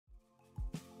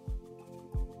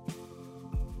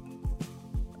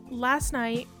last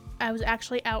night I was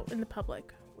actually out in the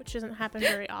public, which doesn't happen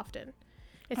very often.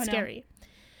 It's scary.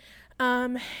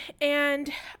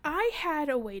 And I had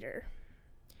a waiter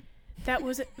that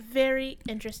was very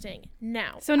interesting.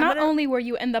 Now, so not only were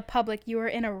you in the public, you were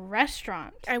in a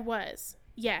restaurant. I was.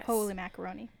 Yes. Holy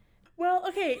macaroni. Well,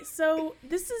 okay, so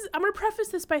I'm going to preface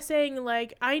this by saying,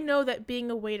 like, I know that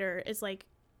being a waiter is, like,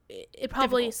 it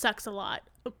probably difficult. sucks a lot.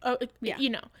 Yeah.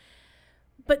 You know.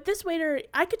 But this waiter,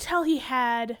 I could tell he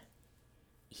had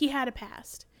a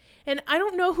past. And I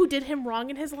don't know who did him wrong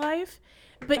in his life,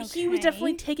 but he was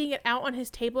definitely taking it out on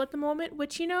his table at the moment,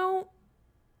 which,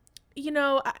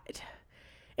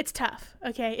 it's tough,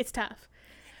 okay? It's tough.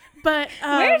 But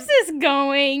where's this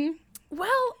going?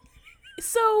 Well,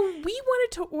 so we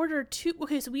wanted to order two.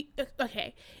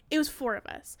 It was 4 of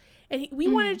us, and we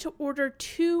wanted to order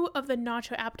 2 of the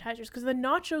nacho appetizers because the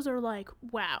nachos are like,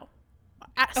 wow,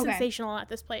 sensational at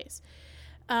this place.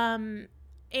 And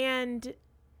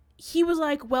he was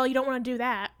like, well, you don't want to do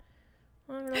that.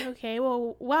 I'm like, okay,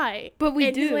 well, why? But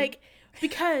we do. He's like,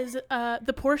 because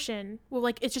the portion, well,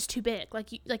 like, it's just too big.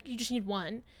 Like you just need 1.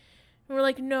 And we're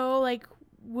like, no, like,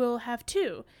 we'll have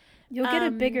 2. You'll get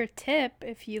a bigger tip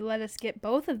if you let us get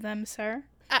both of them, sir.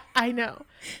 I know.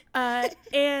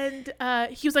 And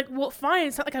he was like, well, fine.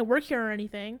 It's not like I work here or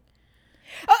anything.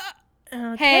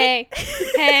 Okay.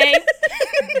 Hey.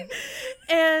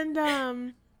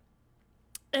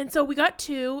 And so we got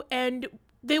 2, and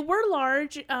they were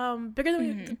large, bigger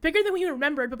than we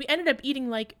remembered, but we ended up eating,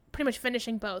 like, pretty much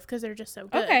finishing both because they're just so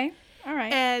good. Okay. All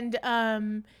right.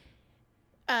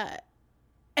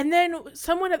 And then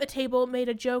someone at the table made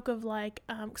a joke of, like,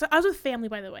 because I was with family,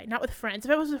 by the way, not with friends.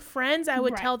 If I was with friends, I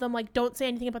would tell them, like, don't say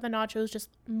anything about the nachos, just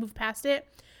move past it.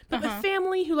 But with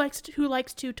family who likes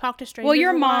to talk to strangers. Well,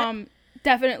 your mom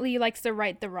definitely likes to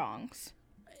right the wrongs.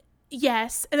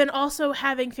 Yes, and then also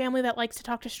having family that likes to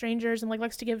talk to strangers and, like,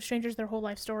 likes to give strangers their whole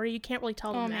life story, you can't really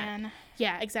tell them that. Man.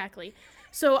 Yeah, exactly.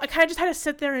 So I kind of just had to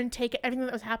sit there and take everything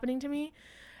that was happening to me.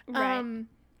 Right.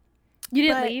 You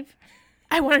didn't leave?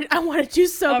 I wanted to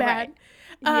so bad. Right.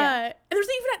 Yeah. And there's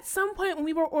even at some point when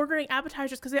we were ordering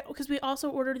appetizers, because we also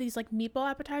ordered these, like, meatball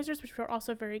appetizers, which were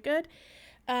also very good.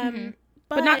 But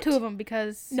not 2 of them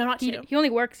because not 2.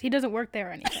 He doesn't work there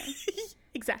or anything.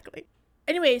 Exactly.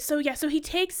 Anyway, so he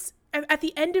takes at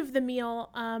the end of the meal,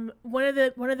 one of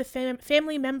the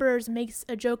family members makes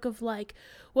a joke of, like,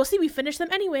 well, see, we finished them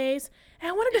anyways. And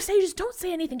I wanted to say, just don't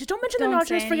say anything. Just don't mention the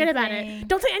nachos. Forget about it.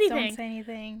 Don't say anything. Don't say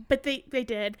anything. But they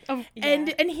did. Oh, yeah.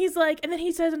 And he's like, and then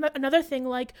he says another thing,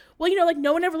 like, well, like,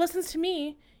 no one ever listens to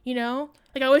me,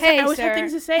 Like, I always have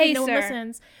things to say, no one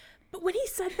listens. But when he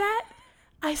said that,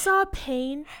 I saw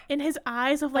pain in his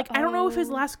eyes of, like, I don't know if his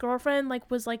last girlfriend,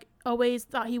 like, was, like, always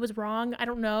thought he was wrong. I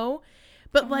don't know.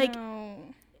 But,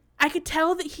 I could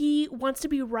tell that he wants to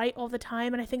be right all the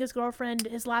time. And I think his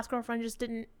last girlfriend just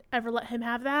didn't ever let him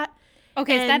have that.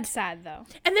 Okay, that's sad, though.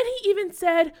 And then he even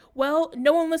said, well,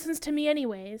 no one listens to me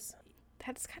anyways.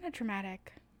 That's kind of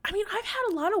dramatic. I mean, I've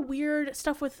had a lot of weird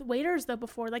stuff with waiters, though,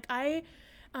 before. Like, when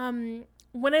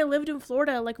I lived in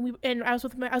I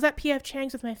was at PF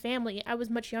Chang's with my family. I was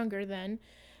much younger then.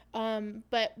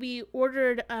 But we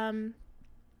ordered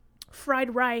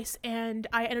fried rice, and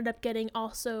I ended up getting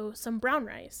also some brown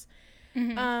rice.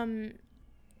 And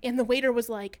the waiter was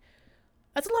like,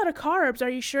 that's a lot of carbs. Are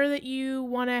you sure that you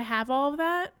want to have all of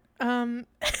that? Another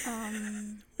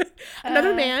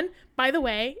man, by the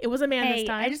way. It was a man this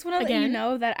time. I just want to let you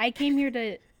know that I came here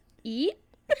to eat.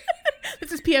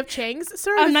 This is PF Chang's,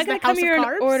 sir. I'm not going to come here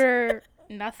and order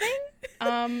nothing.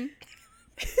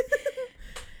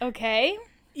 Okay.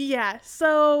 Yeah.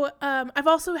 So I've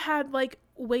also had, like,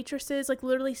 waitresses, like,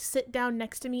 literally sit down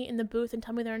next to me in the booth and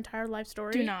tell me their entire life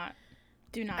story. Do not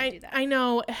do that. I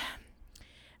know.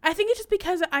 I think it's just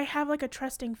because I have, like, a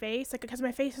trusting face, like, because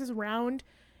my face is round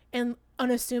and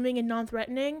unassuming and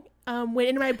non-threatening. When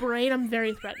in my brain I'm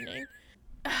very threatening.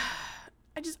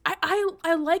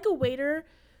 I like a waiter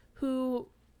who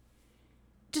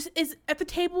just is at the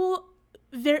table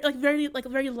very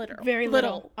literal. Very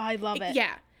little. I love it.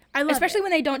 Yeah. I love Especially it.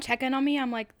 when they don't check in on me,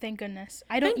 I'm like, thank goodness.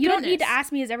 You don't need to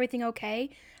ask me, is everything okay?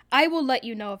 I will let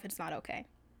you know if it's not okay.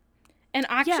 And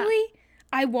actually,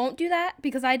 I won't do that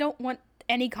because I don't want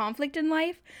any conflict in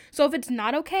life. So if it's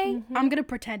not okay, I'm going to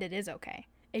pretend it is okay.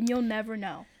 And you'll never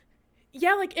know.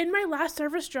 Yeah, like, in my last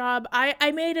service job,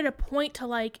 I made it a point to,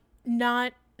 like,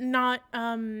 not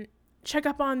check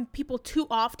up on people too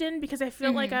often because I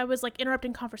feel like I was, like,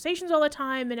 interrupting conversations all the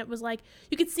time, and it was like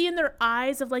you could see in their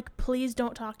eyes of, like, please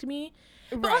don't talk to me.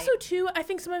 But also too, I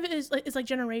think some of it is like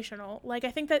generational. Like,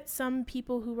 I think that some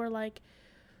people who are, like,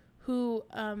 who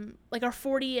like are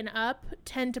 40 and up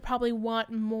tend to probably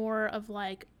want more of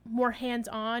like more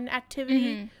hands-on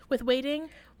activity with waiting,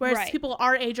 whereas people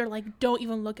our age are like, don't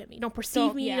even look at me, don't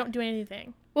perceive me, don't do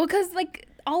anything. Well, because like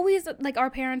always, like our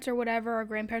parents or whatever, our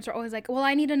grandparents are always like, well,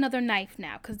 I need another knife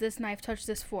now because this knife touched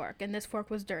this fork and this fork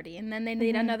was dirty, and then they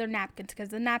need another napkin because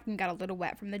the napkin got a little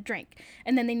wet from the drink,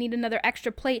 and then they need another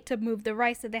extra plate to move the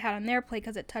rice that they had on their plate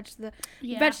because it touched the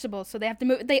vegetables, so they have to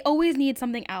move. They always need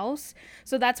something else,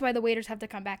 so that's why the waiters have to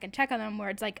come back and check on them. Where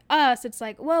it's like us, it's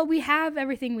like, well, we have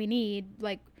everything we need,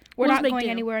 like we're not going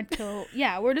anywhere until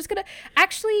we're just gonna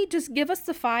actually just give us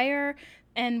the fire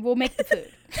and we'll make the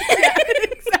food.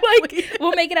 Exactly. Like,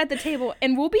 we'll make it at the table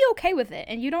and we'll be okay with it,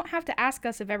 and you don't have to ask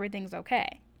us if everything's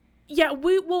okay. Yeah,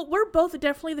 we're both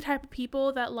definitely the type of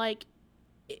people that like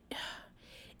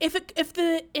if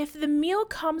the meal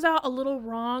comes out a little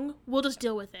wrong, we'll just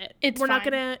deal with it. We're not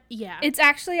gonna It's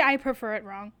actually, I prefer it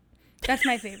wrong. That's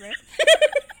my favorite.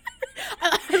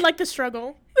 I like the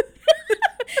struggle.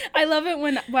 I love it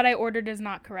when what I ordered is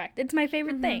not correct. It's my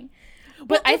favorite thing.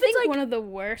 But I think like, one of the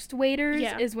worst waiters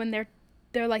is when they're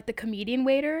like the comedian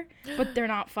waiter, but they're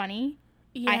not funny.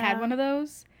 Yeah. I had one of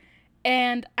those.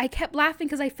 And I kept laughing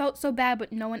because I felt so bad,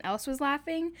 but no one else was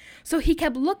laughing. So he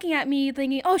kept looking at me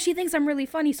thinking, oh, she thinks I'm really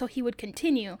funny, so he would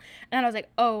continue. And I was like,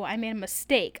 oh, I made a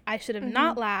mistake. I should have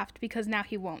not laughed because now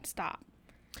he won't stop.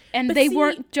 And but they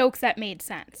weren't jokes that made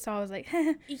sense. So I was like,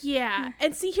 yeah.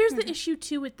 And see, here's the issue,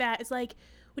 too, with that. Is like,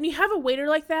 when you have a waiter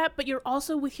like that, but you're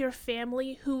also with your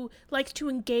family who likes to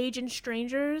engage in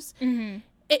strangers,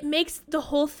 it makes the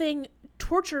whole thing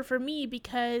torture for me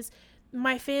because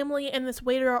my family and this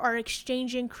waiter are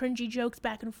exchanging cringy jokes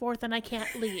back and forth, and I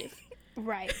can't leave.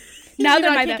 Right. Now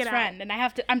they're my best friend, and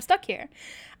I'm stuck here.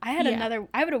 I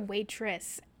had a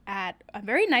waitress at a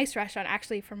very nice restaurant,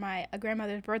 actually, for a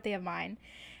grandmother's birthday of mine.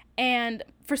 And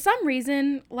for some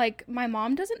reason, like, my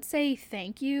mom doesn't say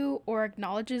thank you or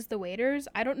acknowledges the waiters.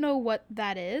 I don't know what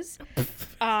that is.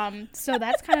 So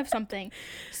that's kind of something.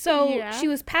 So she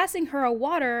was passing her a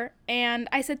water, and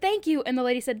I said, thank you. And the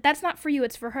lady said, that's not for you,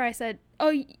 it's for her. I said,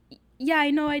 oh, yeah,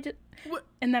 I know. I just...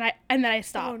 And then I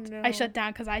stopped. Oh, no. I shut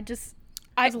down because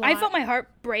I felt my heart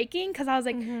breaking because I was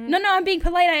like, no, I'm being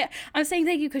polite. I'm saying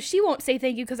thank you because she won't say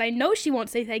thank you because I know she won't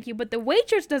say thank you. But the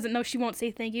waitress doesn't know she won't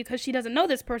say thank you because she doesn't know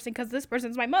this person because this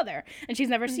person's my mother and she's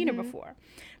never seen her before.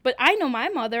 But I know my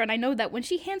mother, and I know that when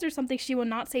she hands her something, she will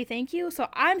not say thank you. So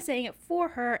I'm saying it for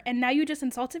her, and now you just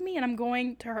insulted me, and I'm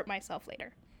going to hurt myself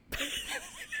later.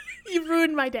 You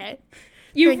ruined my day.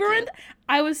 You ruined.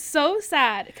 I was so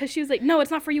sad because she was like, no,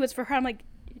 it's not for you, it's for her. I'm like,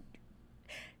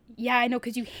 yeah, I know,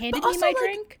 because you handed me my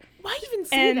drink. Why even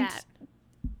say that?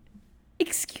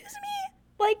 Excuse me?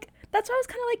 Like, that's why I was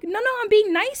kind of like, no, I'm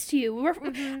being nice to you.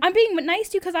 I'm being nice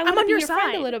to you because I want to be your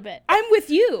friend a little bit. I'm with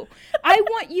you. I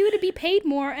want you to be paid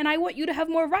more, and I want you to have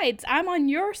more rights. I'm on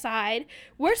your side.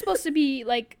 We're supposed to be,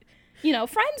 like,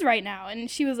 friends right now.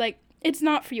 And she was like, it's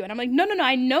not for you. And I'm like, no,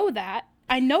 I know that.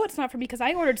 I know it's not for me because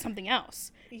I ordered something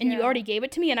else. And you already gave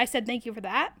it to me, and I said thank you for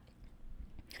that.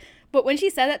 But when she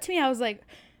said that to me, I was like,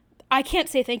 I can't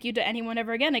say thank you to anyone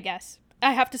ever again, I guess.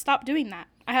 I have to stop doing that.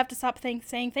 I have to stop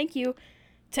saying thank you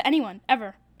to anyone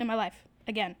ever in my life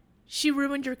again. She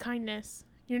ruined your kindness.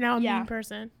 You're now a mean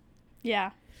person.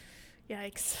 Yeah.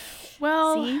 Yikes.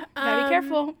 Well, see? Gotta be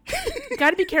careful.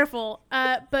 Gotta be careful.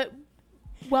 But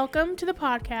welcome to the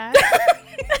podcast.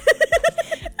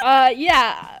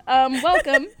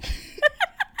 Welcome.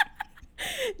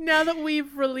 Now that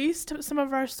we've released some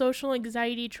of our social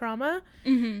anxiety trauma,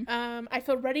 I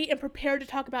feel ready and prepared to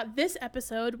talk about this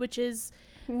episode, which is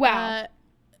this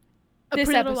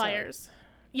Pretty Little Liars.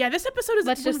 Yeah, this episode is...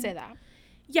 Let's just say that.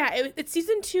 Yeah, it's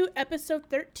season 2, episode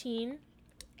 13.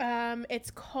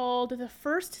 It's called The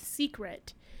First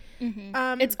Secret.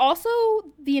 It's also,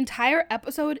 the entire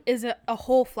episode is a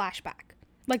whole flashback.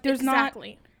 Like, there's not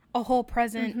a whole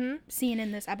present scene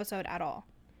in this episode at all.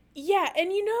 Yeah,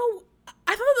 and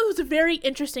I thought that was very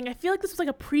interesting. I feel like this was like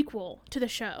a prequel to the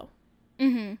show.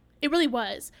 It really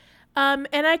was. And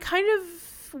I kind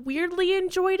of weirdly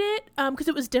enjoyed it because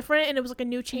it was different and it was like a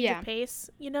new change of pace,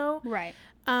 Right.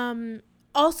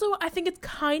 Also, I think it's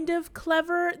kind of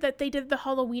clever that they did the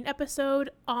Halloween episode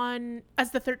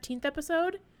as the 13th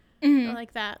episode. I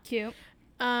like that. Cute.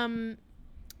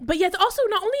 But yeah, it's also,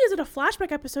 not only is it a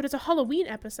flashback episode, it's a Halloween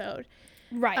episode.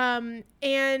 Right.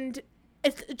 And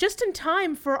it's just in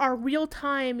time for our real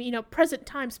time, present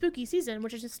time spooky season,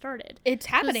 which has just started. It's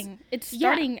happening. It's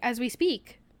starting as we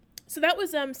speak. So that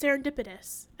was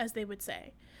serendipitous, as they would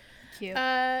say. Cute.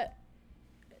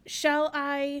 Shall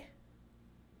I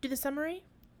do the summary?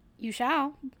 You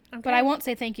shall. Okay. But I won't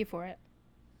say thank you for it.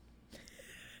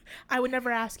 I would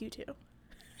never ask you to.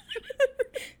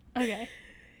 Okay.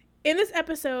 In this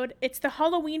episode, it's the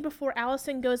Halloween before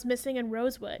Alison goes missing in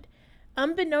Rosewood.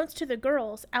 Unbeknownst to the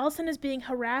girls, Alison is being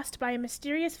harassed by a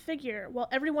mysterious figure while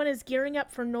everyone is gearing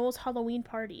up for Noel's Halloween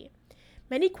party.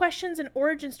 Many questions and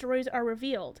origin stories are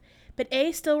revealed, but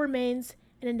A still remains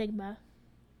an enigma.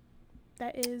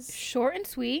 That is... short and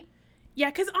sweet. Yeah,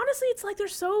 because honestly, it's like they're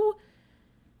so...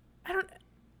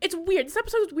 It's weird. This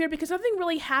episode is weird because nothing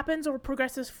really happens or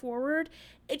progresses forward.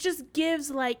 It just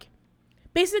gives, like...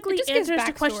 basically answers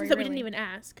to questions that we didn't even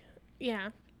ask. Yeah.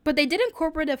 But they did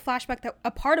incorporate a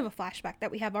part of a flashback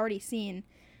that we have already seen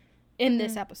in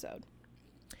this episode.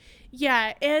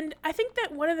 Yeah, and I think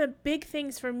that one of the big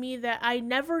things for me that I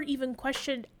never even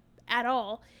questioned at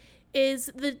all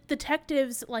is the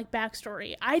detective's, like,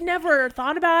 backstory. I never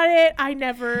thought about it. I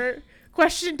never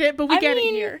questioned it, but we get it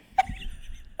here.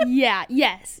 Yeah,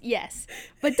 yes.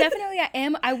 But definitely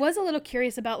I was a little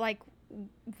curious about, like,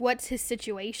 what's his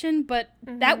situation, but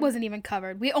that wasn't even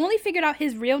covered. We only figured out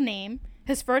his real name.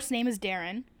 His first name is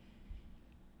Darren.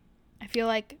 I feel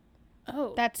like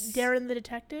that's Darren the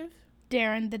detective.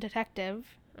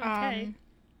 Okay.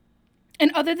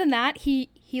 And other than that, he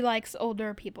likes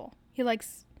older people. He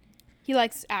likes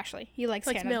Ashley. He likes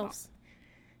Hannah's MILFs. Mom.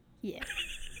 Yeah.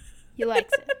 He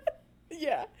likes it.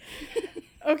 Yeah.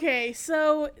 Okay,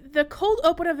 so the cold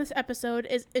open of this episode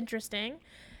is interesting.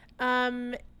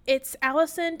 It's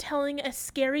Alison telling a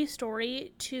scary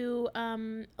story to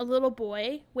a little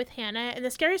boy with Hannah, and the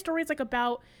scary story is like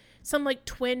about some like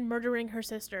twin murdering her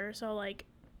sister. So like,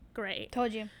 great.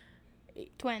 Told you.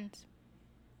 Twins.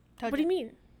 What do you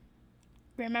mean?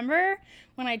 Remember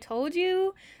when I told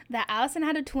you that Alison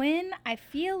had a twin? I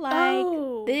feel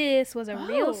like this was a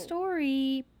real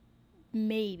story.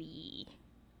 Maybe.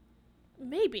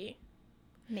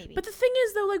 But the thing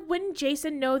is, though, like, wouldn't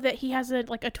Jason know that he has a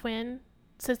twin?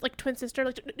 Like twin sister,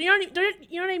 like, you know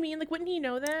what I mean? Like, wouldn't he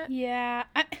know that? Yeah,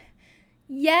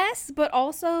 yes, but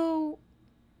also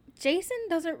Jason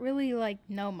doesn't really like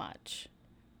know much.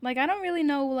 Like, I don't really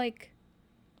know like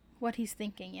what he's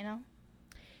thinking. You know?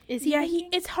 Is he? Yeah,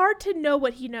 it's hard to know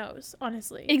what he knows,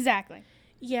 honestly. Exactly.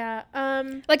 Yeah.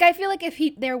 Like, I feel like if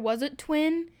there was a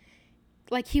twin,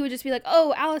 like, he would just be like,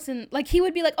 oh, Alison, like, he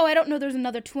would be like, oh, I don't know there's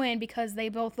another twin because they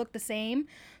both look the same.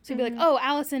 So he'd be like, oh,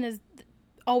 Alison is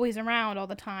always around all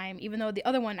the time, even though the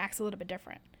other one acts a little bit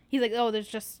different. He's like, oh,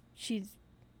 that's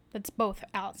both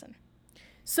Alison.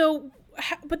 So,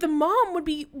 but the mom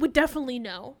would definitely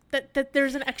know that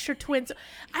there's an extra twin. So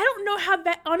I don't know how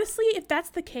that, honestly, if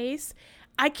that's the case,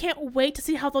 I can't wait to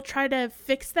see how they'll try to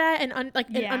fix that and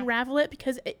unravel it,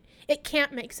 because it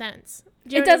can't make sense.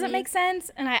 It doesn't make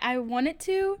sense, and I want it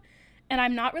to, and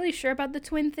I'm not really sure about the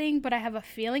twin thing, but I have a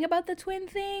feeling about the twin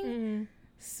thing.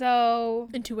 So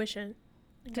intuition.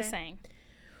 Okay. Just saying.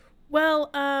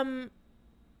 Well, I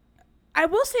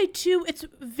will say too, it's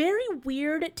very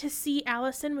weird to see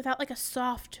Alison without like a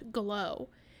soft glow.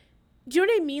 Do you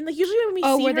know what I mean? Like, usually when we see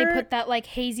her, where they put that like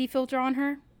hazy filter on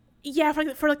her. Yeah,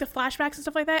 for the flashbacks and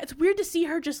stuff like that. It's weird to see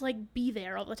her just like be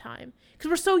there all the time, because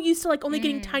we're so used to like only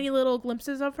getting tiny little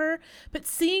glimpses of her. But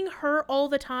seeing her all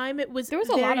the time, there was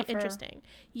a lot of interesting.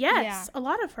 Yes, yeah. A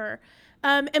lot of her.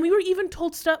 And we were even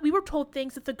told told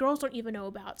things that the girls don't even know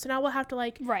about. So now we'll have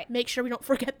to make sure we don't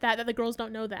forget that the girls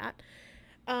don't know that.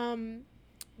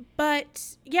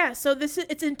 But yeah, so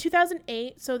it's in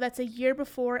 2008, so that's a year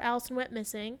before Alison went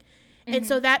missing. And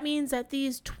so that means that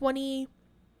these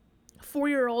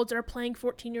 24-year-olds are playing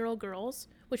 14-year-old girls,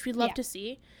 which we love to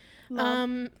see.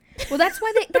 Well, that's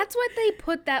why they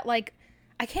put that, like,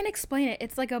 I can't explain it.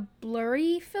 It's like a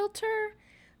blurry filter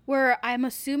where I'm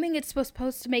assuming it's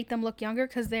supposed to make them look younger,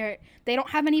 because they don't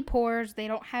have any pores. They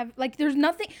don't have, like, there's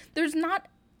not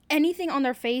anything on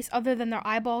their face other than their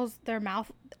eyeballs, their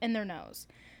mouth, and their nose,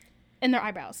 and their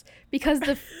eyebrows, because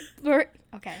the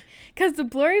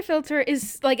blurry filter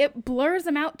is like, it blurs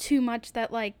them out too much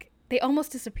that like they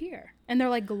almost disappear, and they're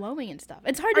like glowing and stuff.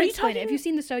 It's hard to explain it. If you've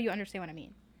seen the show, you understand what I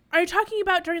mean. Are you talking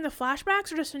about during the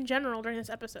flashbacks or just in general during this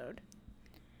episode?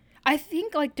 I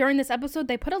think, like, during this episode,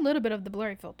 they put a little bit of the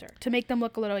blurry filter to make them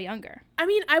look a little younger. I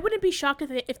mean, I wouldn't be shocked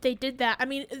if they did that. I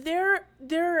mean, their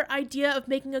idea of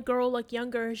making a girl look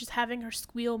younger is just having her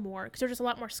squeal more, because there's just a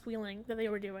lot more squealing that they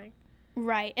were doing.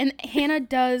 Right. And Hannah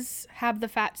does have the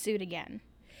fat suit again.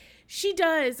 She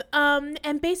does.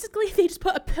 And basically, they just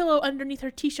put a pillow underneath her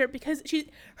t-shirt because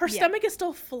her stomach is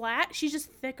still flat. She's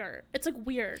just thicker. It's, like,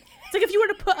 weird. It's like if you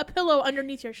were to put a pillow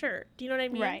underneath your shirt. Do you know what I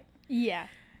mean? Right. Yeah.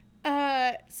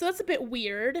 So that's a bit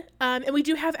weird. And we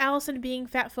do have Alison being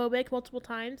fat phobic multiple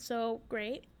times, so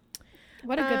great.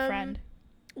 What a good friend.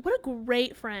 What a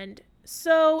great friend.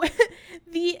 So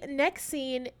the next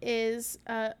scene is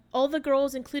all the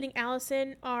girls, including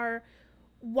Alison, are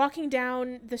walking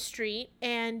down the street,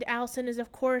 and Alison is,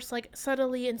 of course, like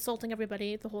subtly insulting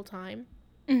everybody the whole time,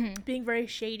 being very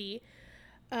shady.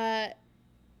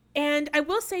 And I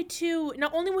will say too,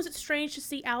 not only was it strange to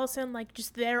see Alison like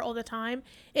just there all the time,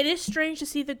 it is strange to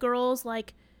see the girls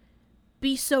like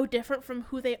be so different from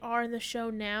who they are in the show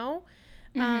now.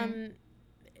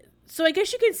 So I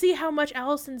guess you can see how much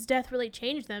Alison's death really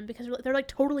changed them, because they're like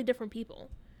totally different people.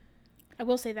 I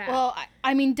will say that. Well,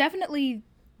 I mean, definitely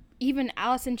even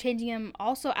Alison changing him,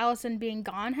 also Alison being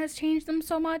gone has changed them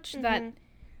so much that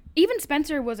even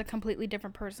Spencer was a completely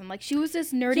different person. Like, she was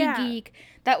this nerdy geek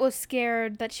that was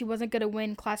scared that she wasn't going to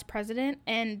win class president.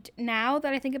 And now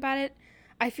that I think about it,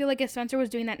 I feel like if Spencer was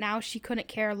doing that now, she couldn't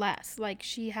care less. Like,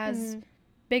 she has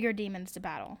bigger demons to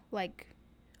battle. Like,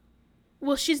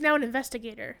 well, she's now an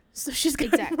investigator, so she's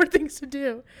got more things to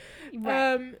do.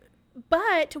 Right.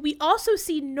 But we also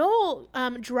see Noel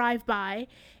drive by,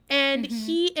 and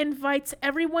he invites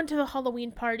everyone to the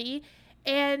Halloween party.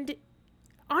 And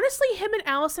honestly, him and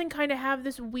Alison kind of have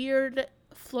this weird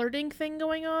flirting thing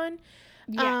going on.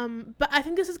 Yeah. But I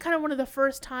think this is kind of one of the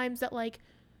first times that, like,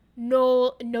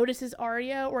 Noel notices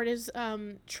Arya, or is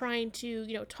trying to,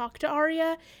 you know, talk to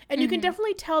Arya. And you can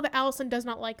definitely tell that Alison does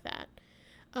not like that.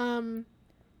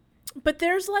 But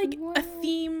there's, like, a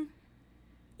theme.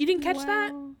 You didn't catch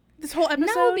that? This whole episode?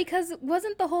 No, because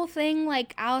wasn't the whole thing,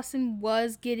 like, Alison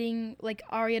was getting, like,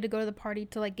 Arya to go to the party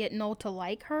to, like, get Noel to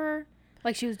like her?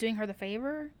 Like, she was doing her the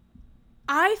favor?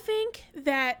 I think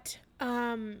that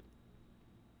the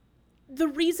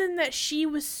reason that she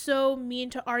was so mean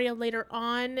to Arya later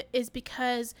on is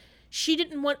because she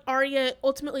didn't want Arya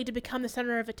ultimately to become the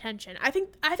center of attention. I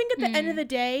think at the end of the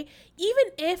day, even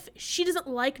if she doesn't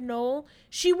like Noel,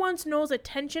 she wants Noel's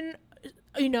attention,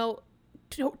 you know,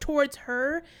 towards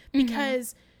her,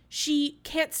 because she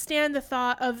can't stand the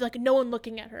thought of, like, no one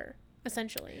looking at her,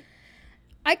 essentially.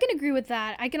 I can agree with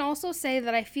that. I can also say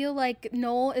that I feel like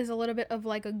Noel is a little bit of,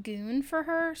 like, a goon for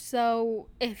her. So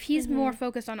if he's more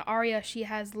focused on Arya, she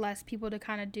has less people to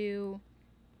kind of do,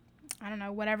 I don't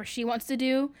know, whatever she wants to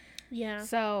do. Yeah.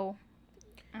 So,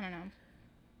 I don't know.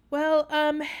 Well,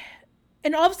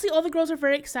 and obviously all the girls are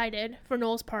very excited for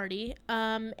Noel's party.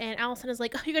 And Alison is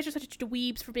like, oh, you guys are such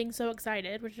dweebs for being so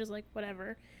excited, which is like,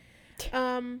 whatever.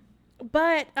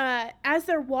 But as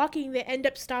they're walking, they end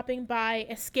up stopping by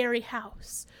a scary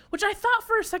house, which I thought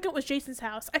for a second was Jason's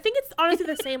house. I think it's honestly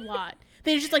the same lot.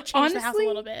 They just, like, changed the house a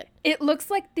little bit. It looks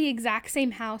like the exact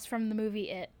same house from the movie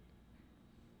It.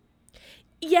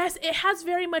 Yes, it has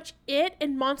very much It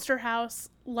and Monster House,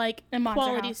 like,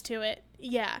 qualities to it.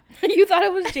 Yeah. You thought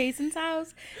it was Jason's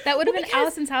house? That would have been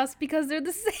Alison's house, because they're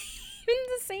the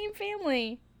same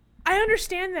family. I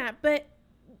understand that, but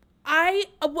I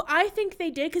think they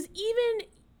did, because even,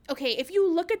 okay, if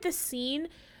you look at the scene,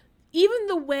 even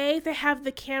the way they have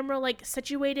the camera, like,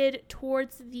 situated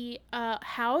towards the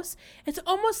house, it's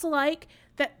almost like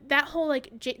that whole,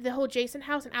 like, the whole Jason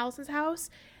house and Alison's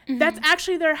house, that's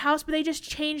actually their house, but they just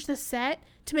changed the set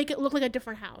to make it look like a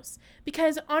different house.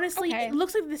 Because honestly, it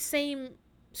looks like the same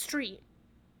street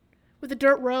with the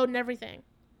dirt road and everything.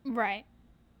 Right.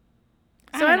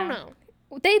 So I don't know.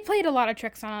 They played a lot of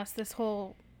tricks on us this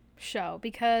whole show,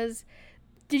 because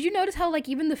did you notice how, like,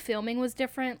 even the filming was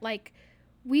different? Like,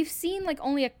 we've seen, like,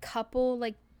 only a couple,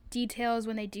 like, details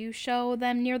when they do show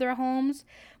them near their homes,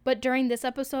 but during this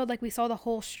episode, like, we saw the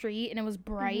whole street, and it was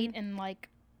bright and, like,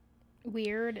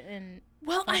 weird and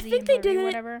I think they did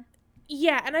whatever.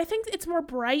 Yeah, and I think it's more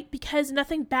bright because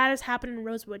nothing bad has happened in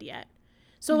Rosewood yet.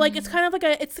 So, like, it's kind of like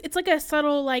it's like a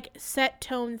subtle, like, set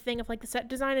tone thing of, like, the set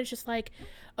design is just like,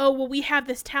 oh, well, we have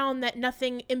this town that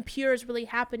nothing impure has really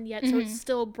happened yet, so it's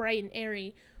still bright and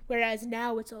airy, whereas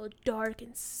now it's all dark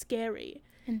and scary.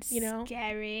 And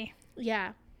scary.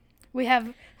 Yeah. We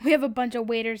have a bunch of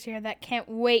waiters here that can't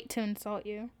wait to insult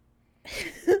you.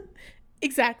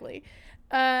 Exactly.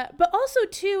 But also,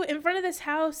 too, in front of this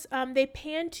house, they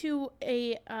pan to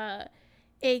a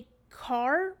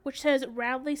car which says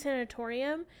Radley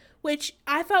Sanatorium, which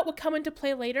I thought would come into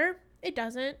play later. It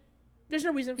doesn't. There's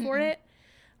no reason for it.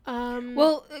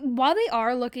 Well, while they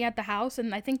are looking at the house,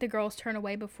 and I think the girls turn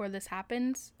away before this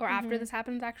happens, or after this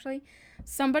happens, actually,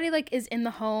 somebody, like, is in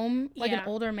the home, like an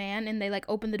older man, and they, like,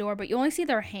 open the door, but you only see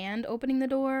their hand opening the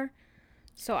door.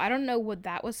 So I don't know what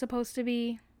that was supposed to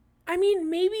be. I mean,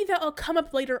 maybe that'll come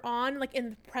up later on, like, in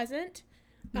the present.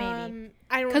 Maybe.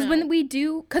 I don't know.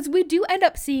 Because we do end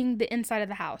up seeing the inside of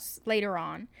the house later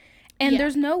on. And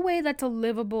there's no way that's a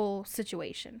livable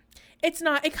situation. It's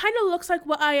not. It kind of looks like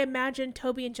what I imagined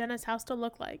Toby and Jenna's house to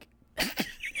look like.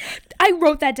 I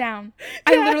wrote that down.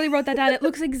 I literally wrote that down. It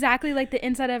looks exactly like the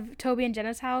inside of Toby and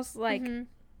Jenna's house, like,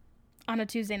 on a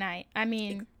Tuesday night. I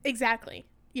mean... Exactly.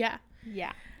 Yeah.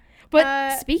 Yeah.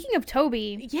 But speaking of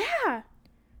Toby... Yeah.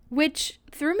 Which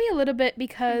threw me a little bit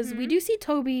because we do see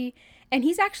Toby, and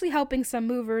he's actually helping some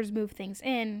movers move things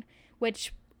in,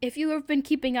 which, if you have been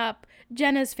keeping up,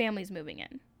 Jenna's family's moving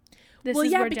in. This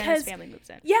is where Jenna's family moves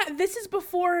in. Yeah, this is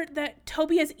before that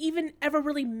Toby has even ever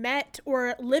really met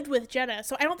or lived with Jenna.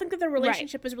 So I don't think that their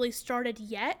relationship has really started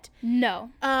yet. No.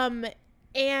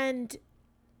 And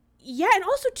yeah, and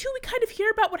also too, we kind of hear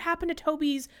about what happened to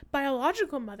Toby's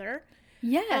biological mother.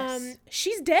 Yes.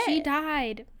 She's dead. She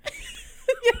died.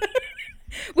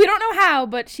 We don't know how,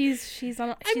 but she's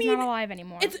not alive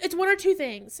anymore. It's one or two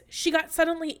things. She got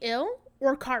suddenly ill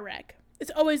or car wreck.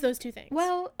 It's always those two things.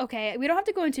 Well, okay, we don't have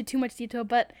to go into too much detail,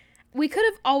 but we could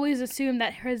have always assumed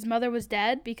that his mother was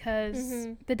dead because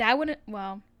the dad wouldn't...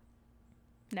 Well,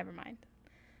 never mind.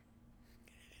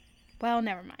 Well,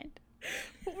 never mind.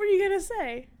 What were you going to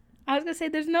say? I was going to say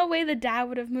there's no way the dad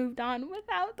would have moved on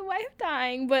without the wife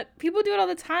dying, but people do it all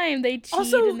the time. They cheat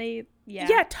also, and they...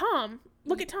 Yeah, Tom.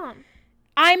 Look at Tom.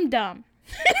 I'm dumb.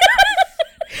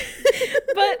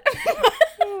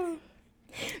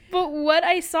 But what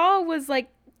I saw was, like,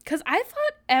 because I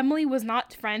thought Emily was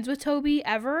not friends with Toby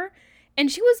ever,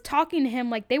 and she was talking to him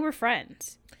like they were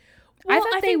friends. Well, I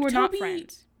thought they were not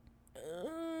friends.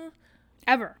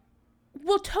 Ever.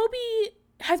 Well, Toby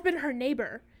has been her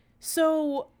neighbor,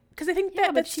 so, because I think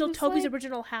that's still Toby's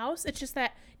original house. It's just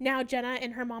that now Jenna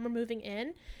and her mom are moving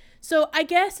in. So I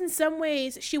guess in some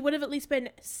ways she would have at least been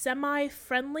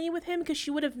semi-friendly with him because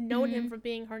she would have known him from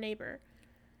being her neighbor.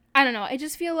 I don't know. I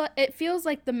just feels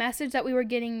like the message that we were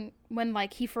getting when,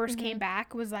 like, he first came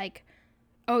back was like,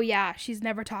 oh yeah, she's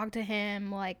never talked to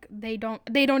him. Like, they don't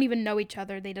even know each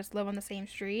other. They just live on the same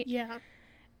street. Yeah.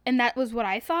 And that was what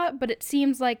I thought. But it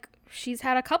seems like she's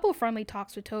had a couple friendly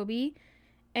talks with Toby,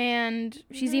 and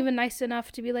she's even nice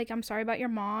enough to be like, I'm sorry about your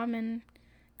mom, and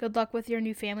good luck with your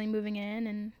new family moving in,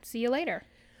 and see you later.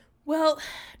 Well,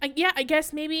 I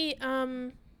guess maybe, I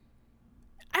don't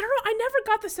know. I never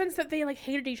got the sense that they, like,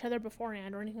 hated each other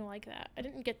beforehand or anything like that. I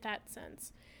didn't get that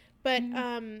sense. But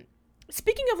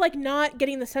speaking of, like, not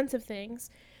getting the sense of things,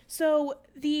 so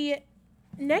the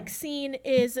next scene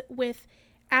is with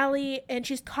Allie, and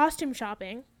she's costume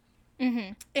shopping.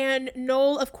 And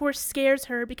Noel, of course, scares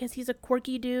her because he's a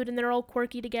quirky dude, and they're all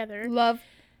quirky together.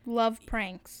 Love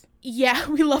pranks. Yeah,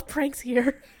 we love pranks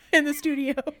here in the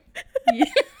studio. Yeah.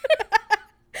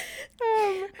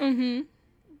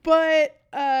 But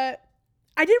I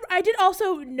did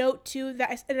also note too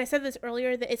that, and I said this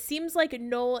earlier, that it seems like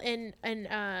Noel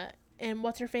and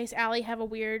what's her face Allie have a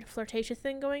weird flirtatious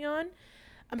thing going on,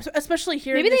 especially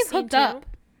here. Maybe in this they've scene hooked up.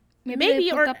 Maybe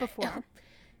they've hooked up before.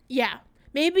 Yeah,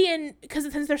 maybe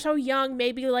because since they're so young,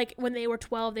 maybe like when they were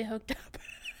 12 they hooked up.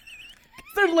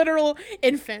 They're literal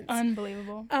infants.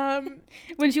 Unbelievable.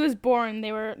 When she was born,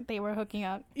 they were hooking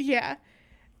up. Yeah.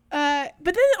 But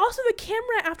then also the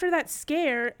camera after that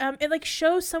scare, it like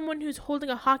shows someone who's holding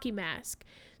a hockey mask.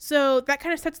 So that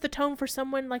kind of sets the tone for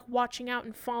someone like watching out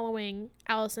and following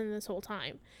Alison this whole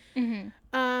time.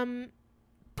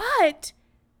 But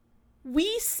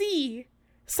we see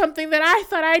something that I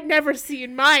thought I'd never see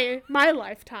in my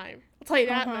lifetime. I'll tell you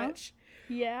that much.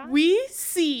 Yeah. We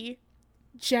see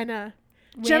Jenna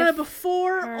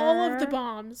before all of the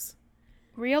bombs.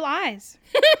 Real eyes.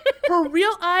 Her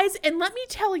real eyes, and let me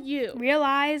tell you. Real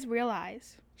eyes.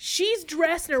 She's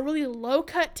dressed in a really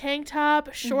low-cut tank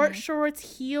top, short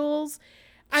shorts, heels.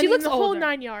 She looks the older. whole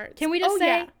 9 yards. Can we just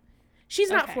say? Yeah. She's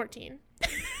not 14.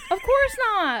 Of course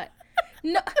not.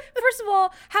 No. First of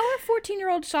all, how are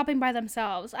 14-year-olds shopping by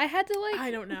themselves? I had to, like,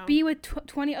 I don't know. Be with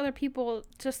 20 other people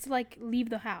just to, like, leave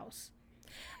the house.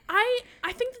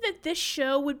 I think that this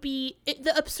show would be,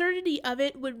 the absurdity of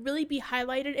it would really be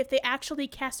highlighted if they actually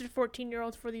casted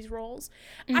 14-year-olds for these roles.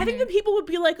 I think that people would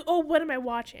be like, oh, what am I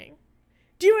watching?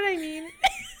 Do you know what I mean?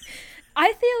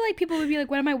 I feel like people would be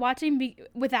like, what am I watching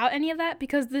without any of that?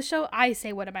 Because this show, I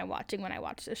say, what am I watching when I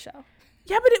watch this show?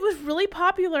 Yeah, but it was really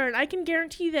popular, and I can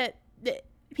guarantee that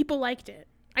people liked it.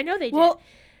 I know they did. Well,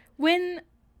 when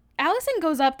Alison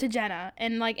goes up to Jenna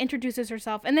and, like, introduces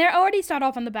herself, and they already start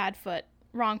off on the bad foot.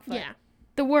 Wrong foot. Yeah.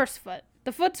 The worst foot.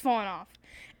 The foot's falling off.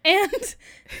 And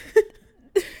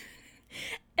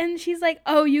and she's like,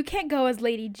 oh, you can't go as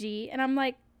Lady G. And I'm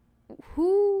like,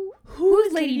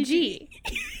 who's Lady G?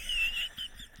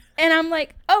 And I'm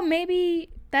like, oh,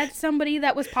 maybe that's somebody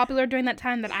that was popular during that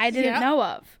time that I didn't know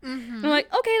of. And I'm like,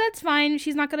 okay, that's fine.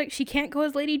 She can't go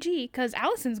as Lady G because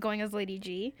Alison's going as Lady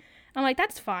G. I'm like,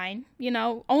 that's fine. You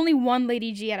know, only one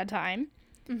Lady G at a time.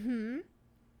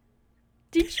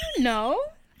 Did you know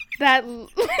that...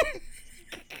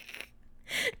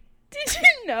 Did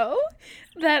you know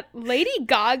that Lady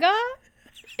Gaga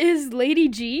is Lady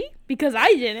G? Because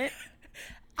I didn't.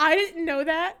 I didn't know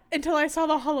that until I saw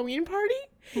the Halloween party.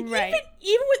 Right.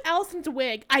 Even with Alison's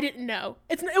wig, I didn't know.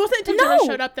 It wasn't until Jenna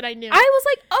showed up that I knew. I was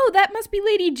like, oh, that must be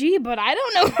Lady G, but I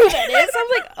don't know who that is. I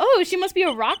was like, oh, she must be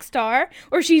a rock star,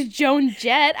 or she's Joan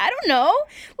Jett. I don't know.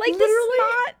 Like, literally,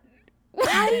 this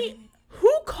is not...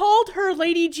 Who called her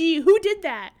Lady G? Who did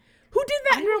that? Who did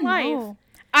that in real life?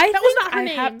 That was not her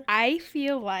name. I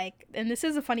feel like, and this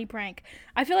is a funny prank,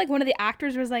 I feel like one of the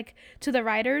actors was like, to the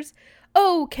writers,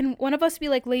 oh, can one of us be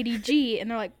like Lady G?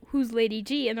 And they're like, who's Lady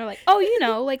G? And they're like, oh, you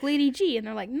know, like Lady G. And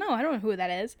they're like, no, I don't know who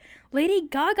that is. Lady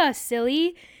Gaga,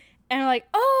 silly. And they're like,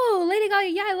 oh, Lady Gaga,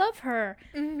 yeah, I love her.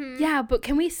 Mm-hmm. Yeah, but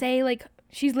can we say, like,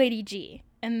 she's Lady G?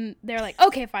 And they're like,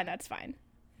 okay, fine, that's fine.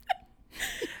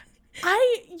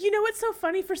 You know what's so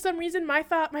funny? For some reason, my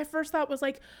first thought was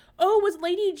like, oh, was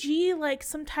Lady G like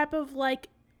some type of like,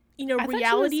 you know,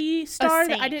 reality star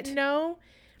that I didn't know?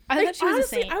 I thought she was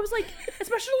honestly, a saint. I was like,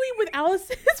 especially with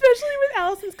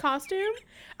Alison's costume,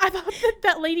 I thought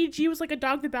that Lady G was like a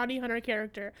Dog the Bounty Hunter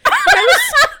character. I was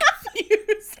so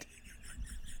confused.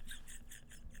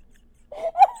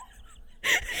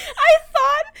 I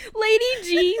thought Lady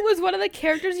G was one of the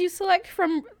characters you select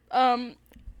from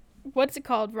what's it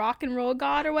called? Rock and Roll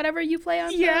God or whatever you play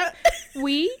on. Yeah.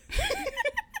 Wii?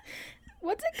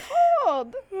 What's it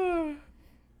called?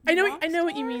 I know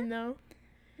what you mean though.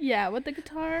 Yeah, with the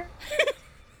guitar.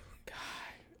 God.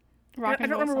 Rock and I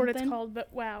don't remember something. what it's called,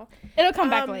 but wow. It'll come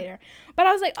back later. But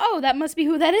I was like, oh, that must be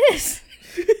who that is.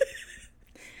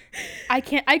 I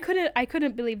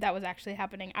couldn't believe that was actually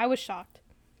happening. I was shocked.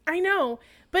 I know.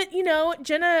 But you know,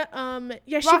 Jenna,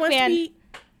 she Rock wants band. to be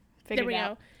Figured there we it go.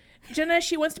 out. Jenna,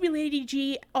 she wants to be Lady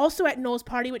G, also at Noel's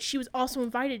party, which she was also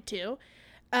invited to.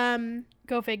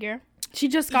 Go figure. She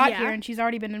just got here and she's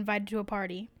already been invited to a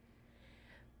party.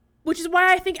 Which is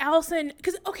why I think Alison,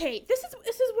 because okay, this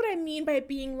is what I mean by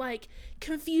being like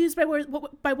confused by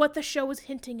what the show was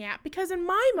hinting at. Because in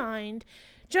my mind,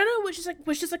 Jenna was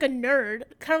just like a nerd,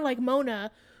 kind of like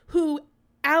Mona, who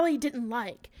Allie didn't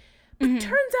like. But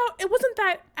turns out it wasn't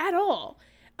that at all.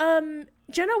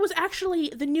 Jenna was actually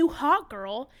the new hot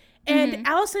girl, and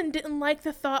Alison didn't like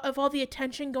the thought of all the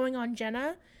attention going on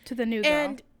Jenna. To the new girl.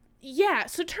 And yeah,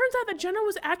 so it turns out that Jenna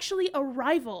was actually a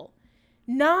rival,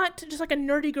 not just like a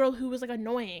nerdy girl who was like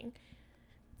annoying.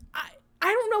 I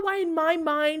don't know why in my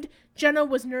mind Jenna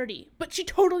was nerdy, but she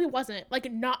totally wasn't.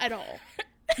 Like, not at all.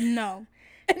 No.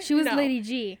 She was Lady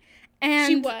G. And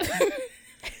she was.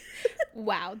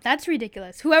 Wow, that's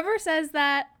ridiculous. Whoever says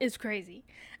that is crazy.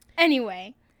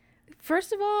 Anyway,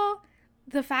 first of all,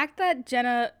 the fact that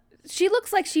Jenna, she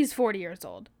looks like she's 40 years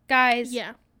old. Guys,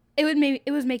 yeah. It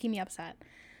was making me upset.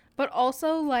 But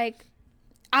also, like,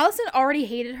 Alison already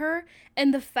hated her,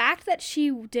 and the fact that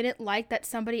she didn't like that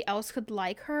somebody else could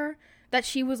like her, that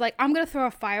she was like, I'm going to throw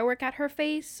a firework at her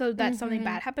face so that something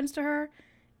bad happens to her,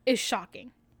 is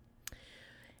shocking.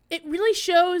 It really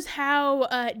shows how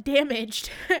damaged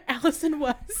Alison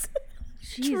was.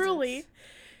 Truly.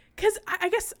 Because I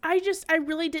guess I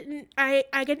really didn't, I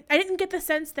didn't get the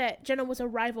sense that Jenna was a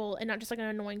rival and not just like an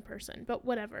annoying person, but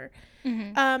whatever.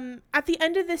 At the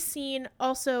end of this scene,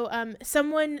 also,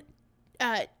 someone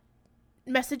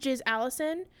messages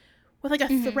Alison with like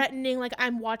a threatening, like,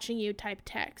 I'm watching you type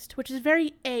text, which is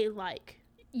very A-like.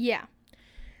 Yeah.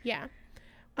 Yeah.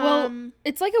 Well,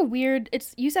 it's like a weird,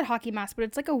 you said hockey mask, but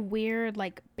it's like a weird,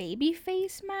 like, baby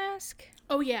face mask.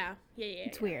 Oh, yeah. Yeah.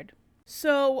 It's weird.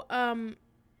 So,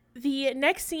 the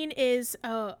next scene is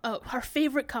our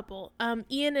favorite couple,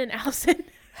 Ian and Alison.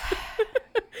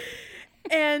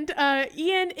 And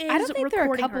Ian is I don't think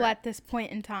they're a couple her. at this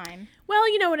point in time. Well,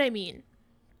 you know what I mean.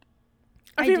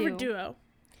 Our favorite duo.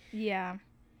 Yeah.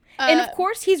 And of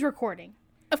course he's recording.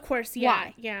 Of course, yeah.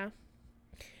 Why? Yeah.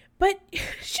 But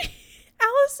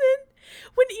Alison,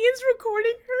 when Ian's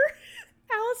recording her,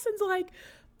 Alison's like,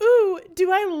 ooh,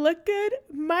 do I look good?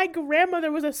 My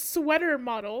grandmother was a sweater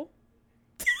model.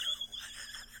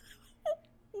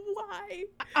 Why?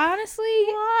 Honestly,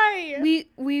 why?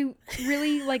 We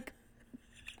really, like,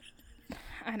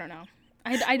 I don't know.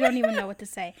 I don't even know what to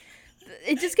say.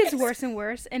 It just gets worse and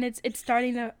worse, and it's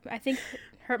starting to, I think,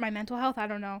 hurt my mental health. I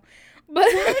don't know. But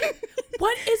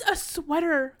what is a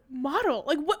sweater model?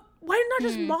 Like, what? Why not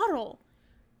just model?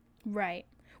 Right.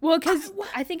 Well, because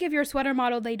I think if you're a sweater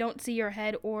model, they don't see your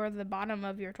head or the bottom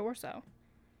of your torso.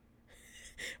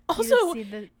 Also, you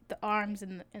just see the arms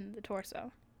and the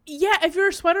torso. Yeah, if you're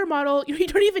a sweater model, you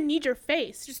don't even need your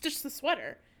face. Just the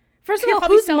sweater. First of all,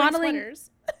 who's modeling?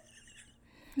 Sweaters.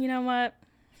 You know what?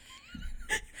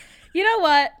 You know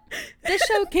what? This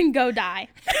show can go die.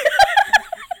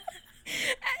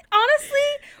 Honestly,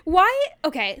 why?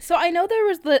 Okay, so I know there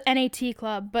was the NAT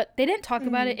club, but they didn't talk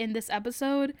about it in this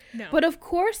episode. No. But of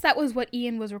course, that was what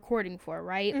Ian was recording for,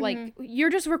 right? Mm-hmm. Like, you're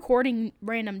just recording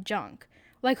random junk.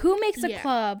 Like, who makes a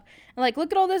club? And, like,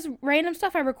 look at all this random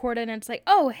stuff I recorded, and it's like,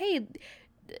 oh, hey,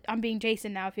 I'm being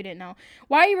Jason now, if you didn't know.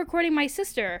 Why are you recording my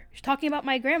sister? She's talking about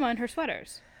my grandma and her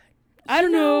sweaters. I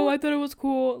don't know. I thought it was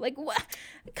cool. Like, what?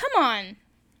 Come on.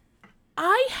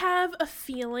 I have a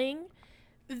feeling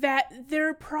that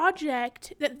their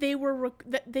project that they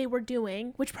were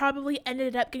doing, which probably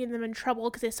ended up getting them in trouble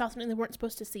because they saw something they weren't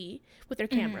supposed to see with their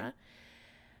camera.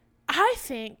 I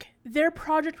think their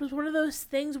project was one of those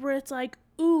things where it's like,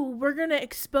 ooh, we're gonna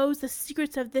expose the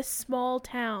secrets of this small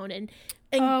town and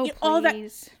all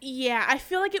that. Yeah, I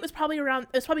feel like it was probably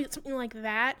something like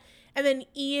that. And then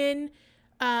Ian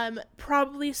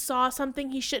probably saw something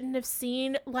he shouldn't have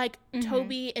seen, like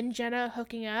Toby and Jenna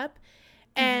hooking up.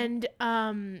 And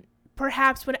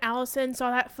perhaps when Alison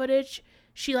saw that footage,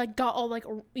 she like got all like,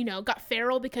 got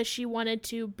feral because she wanted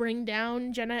to bring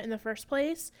down Jenna in the first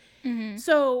place.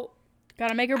 So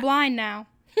gotta make her blind now.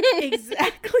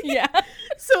 Exactly. Yeah.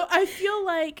 So I feel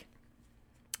like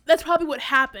that's probably what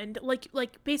happened. Like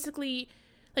basically,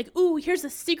 like, ooh, here's the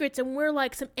secrets, and we're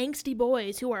like some angsty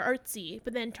boys who are artsy.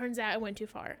 But then turns out it went too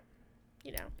far.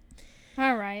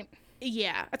 All right.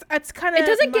 Yeah, that's kind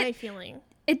of my feeling.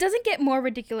 It doesn't get more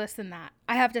ridiculous than that,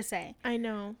 I have to say. I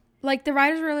know. Like, the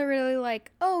writers really, really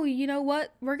like, oh, you know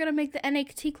what? We're going to make the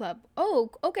NAT club.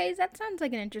 Oh, okay, that sounds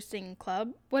like an interesting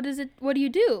club. What is it? What do you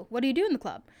do? What do you do in the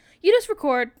club? You just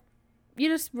record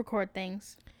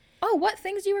things. Oh, what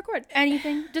things do you record?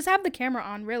 Anything. Just have the camera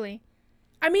on, really.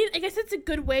 I mean, I guess it's a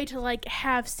good way to, like,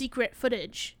 have secret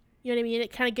footage. You know what I mean?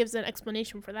 It kind of gives an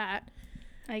explanation for that.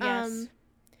 I guess.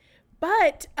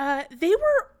 But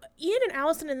Ian and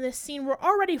Alison in this scene were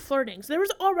already flirting. So there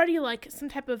was already, like, some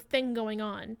type of thing going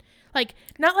on. Like,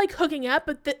 not, like, hooking up,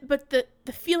 but the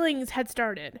feelings had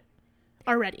started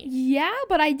already. Yeah,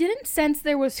 but I didn't sense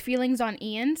there was feelings on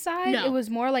Ian's side. No. It was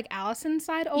more, like, Alison's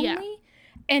side only. Yeah.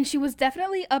 And she was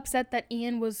definitely upset that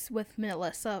Ian was with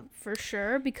Melissa, for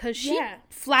sure, because she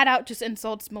flat out just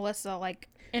insults Melissa, like,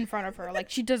 in front of her. Like,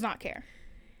 she does not care.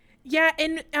 Yeah,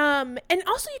 and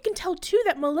also you can tell, too,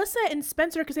 that Melissa and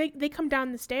Spencer, because they come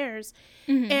down the stairs,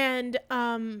 and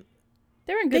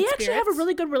they're in good spirits. Actually have a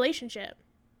really good relationship.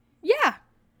 Yeah.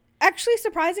 Actually,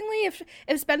 surprisingly, if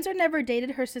Spencer never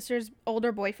dated her sister's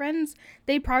older boyfriends,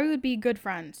 they probably would be good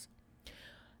friends.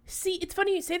 See, it's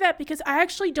funny you say that, because I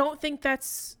actually don't think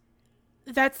that's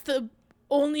the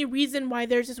only reason why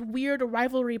there's this weird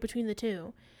rivalry between the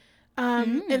two.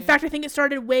 In fact, I think it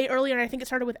started way earlier, and I think it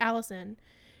started with Alison.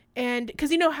 And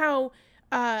because you know how,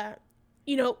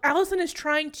 Alison is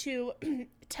trying to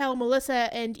tell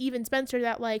Melissa and even Spencer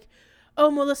that, like,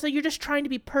 oh, Melissa, you're just trying to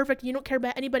be perfect. And you don't care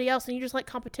about anybody else, and you just like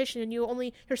competition, and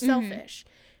you're selfish.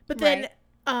 But then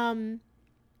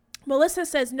Melissa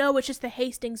says, no, it's just the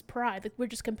Hastings pride. Like, we're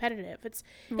just competitive. It's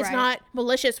not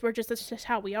malicious. That's just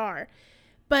how we are.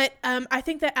 But I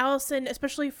think that Alison,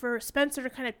 especially for Spencer,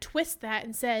 kind of twists that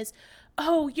and says,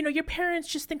 oh, your parents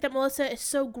just think that Melissa is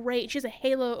so great. She has a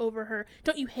halo over her.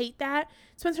 Don't you hate that?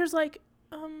 Spencer's like,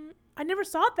 I never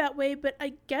saw it that way, but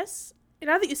I guess,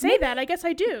 now that you say that, I guess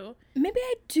I do. Maybe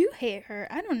I do hate her.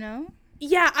 I don't know.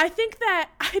 Yeah, I think that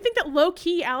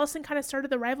low-key Alison kind of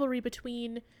started the rivalry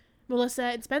between Melissa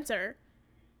and Spencer.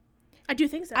 I do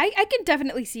think so. I can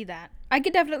definitely see that.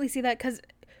 Because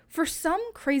for some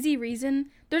crazy reason,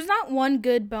 there's not one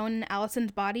good bone in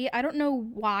Alison's body. I don't know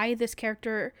why this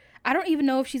character... I don't even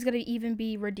know if she's going to even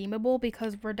be redeemable,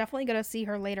 because we're definitely going to see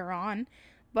her later on.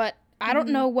 But I don't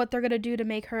know what they're going to do to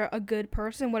make her a good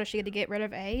person. What is she going to get rid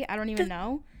of A? I don't even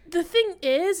know. The thing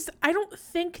is, I don't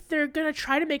think they're going to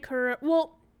try to make her...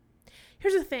 Well,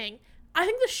 here's the thing. I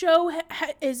think the show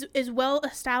is well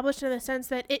established in the sense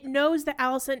that it knows that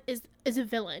Alison is a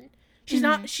villain.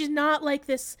 She's not like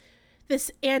this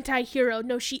anti-hero.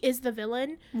 No, she is the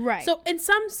villain. Right. So in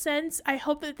some sense, I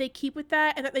hope that they keep with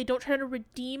that, and that they don't try to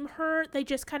redeem her. They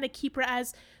just kind of keep her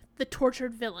as the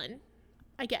tortured villain,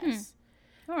 I guess.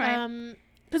 All right.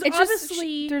 Because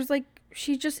obviously...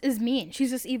 she just is mean. She's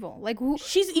just evil. Like,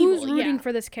 she's evil, who's rooting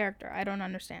for this character? I don't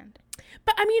understand.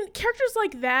 But, I mean, characters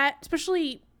like that,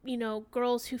 especially...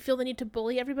 girls who feel the need to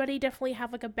bully everybody definitely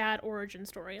have, like, a bad origin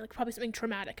story. Like, probably something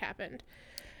traumatic happened.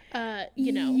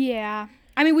 Yeah.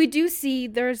 I mean, we do see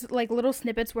there's, like, little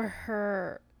snippets where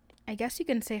her, I guess you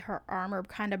can say her armor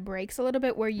kind of breaks a little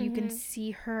bit, where you can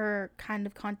see her kind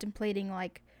of contemplating,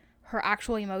 like, her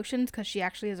actual emotions, because she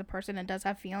actually is a person and does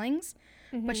have feelings.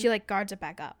 But she, like, guards it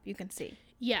back up. You can see.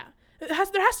 Yeah. there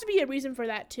has to be a reason for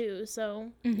that too.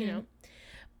 So you know,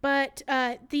 but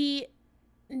the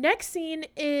next scene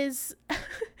is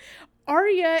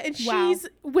Arya, and she's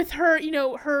with her, you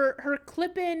know, her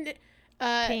clip-in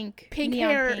pink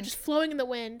hair just flowing in the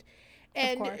wind,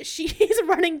 and she's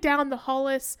running down the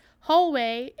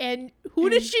hallway, and who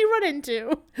does she run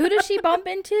into? Who does she bump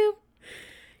into?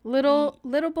 Little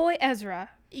boy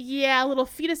Ezra. Yeah, little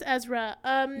fetus Ezra.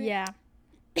 Yeah.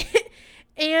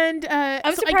 And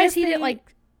I'm surprised he didn't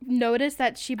like notice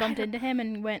that she bumped into him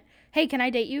and went, "Hey, can I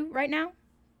date you right now?"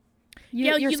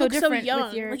 You look so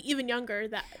young, like even younger.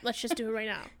 That let's just do it right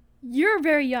now. You're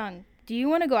very young. Do you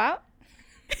want to go out?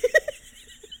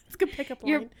 It's a good pickup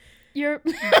line. Your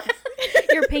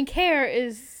pink hair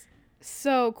is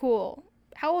so cool.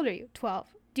 How old are you? 12.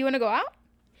 Do you want to go out?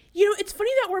 You know, it's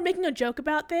funny that we're making a joke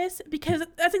about this because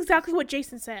that's exactly what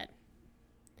Jason said.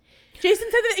 Jason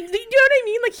said that. Do you know what I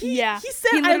mean? Like he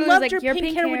said, "I loved your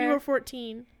pink hair when you were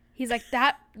 14." He's like,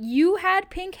 that you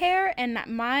had pink hair and that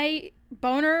my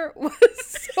boner was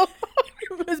so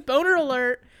it was boner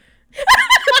alert.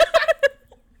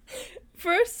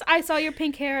 First, I saw your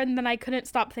pink hair and then I couldn't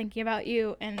stop thinking about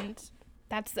you, and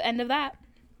that's the end of that.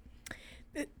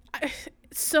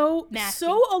 So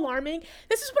alarming.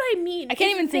 This is what I mean. I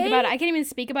can't even think about it. I can't even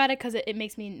speak about it because it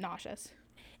makes me nauseous.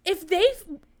 If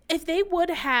they would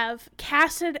have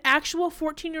casted actual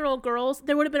 14-year-old girls,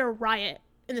 there would have been a riot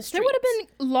in the streets. There would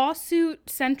have been lawsuit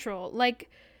central. Like,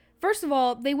 first of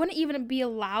all, they wouldn't even be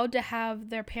allowed to have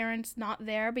their parents not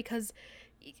there because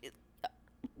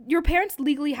your parents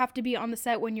legally have to be on the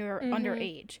set when you're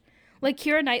underage. Like,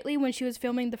 Keira Knightley, when she was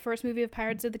filming the first movie of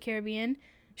Pirates of the Caribbean,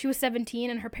 she was 17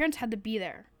 and her parents had to be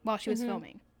there while she was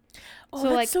filming. Oh,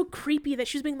 so, that's so creepy that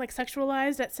she's being like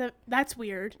sexualized. That's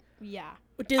weird. Yeah.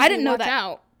 Disney, I didn't know watch that.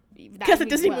 Out. Because a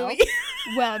Disney movie.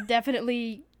 Well,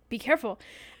 definitely be careful.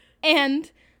 And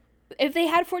if they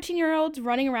had 14-year-olds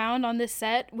running around on this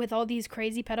set with all these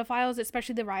crazy pedophiles,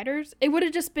 especially the writers, it would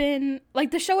have just been,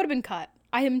 like, the show would have been cut.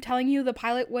 I am telling you, the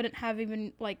pilot wouldn't have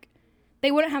even, like,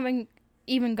 they wouldn't have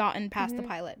even gotten past the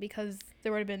pilot because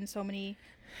there would have been so many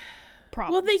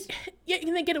problems. Well,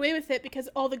 they get away with it because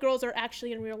all the girls are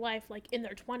actually in real life, like, in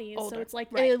their 20s. Older. So it's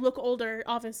like, they look older,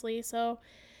 obviously, so...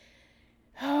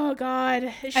 Oh,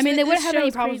 God. I mean, they wouldn't have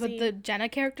any problems with the Jenna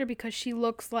character because she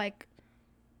looks, like,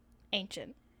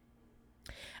 ancient.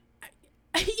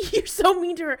 You're so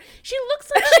mean to her. She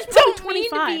looks like she's probably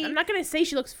 25. I'm not going to say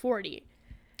she looks 40.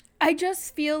 I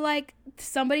just feel like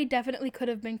somebody definitely could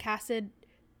have been casted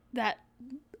that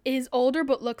is older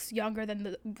but looks younger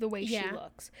than the way she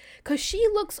looks. Because she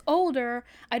looks older.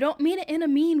 I don't mean it in a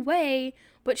mean way,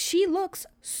 but she looks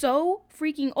so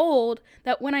freaking old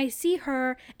that when I see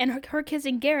her and her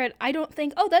kissing Garrett, I don't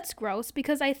think, oh, that's gross,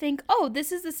 because I think, oh,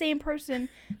 this is the same person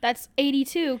that's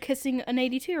 82 kissing an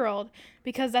 82-year-old,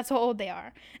 because that's how old they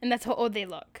are, and that's how old they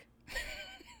look.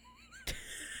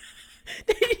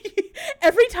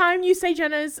 Every time you say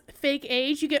Jenna's fake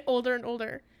age, you get older and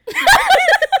older.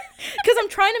 Because I'm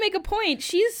trying to make a point.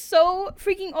 She's so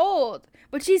freaking old,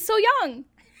 but she's so young.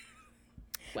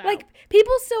 Wow. Like,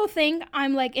 people still think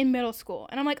I'm, like, in middle school.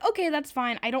 And I'm like, okay, that's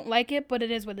fine. I don't like it, but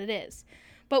it is what it is.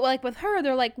 But, like, with her,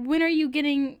 they're like, when are you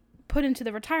getting put into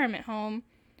the retirement home?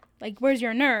 Like, where's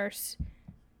your nurse?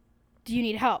 Do you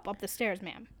need help up the stairs,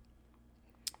 ma'am?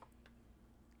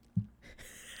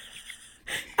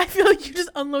 I feel like you just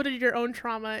unloaded your own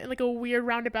trauma in, like, a weird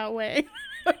roundabout way.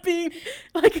 Of being,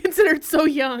 like, considered so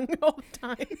young all the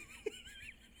time.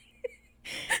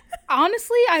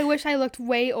 Honestly, I wish I looked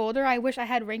way older. I wish I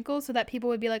had wrinkles so that people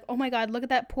would be like, oh my God, look at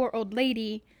that poor old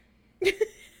lady.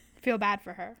 Feel bad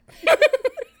for her.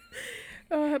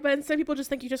 But instead people just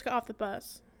think you just got off the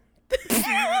bus.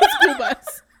 School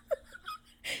bus.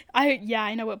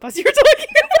 I know what bus you're talking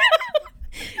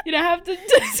about. You don't have to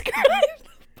describe.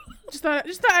 Just thought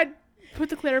I'd put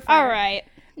the clarifier. All right.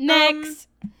 Next.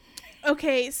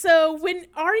 Okay, so when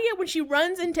she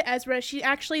runs into Ezra, she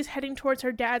actually is heading towards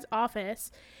her dad's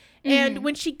office. And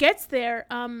when she gets there,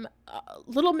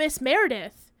 little Miss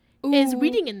Meredith is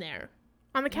reading in there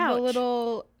on the couch. The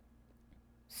little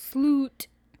sloot.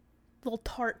 Little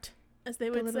tart, as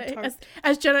they would say.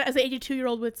 As Jenna, as the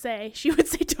 82-year-old would say. She would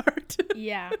say tart.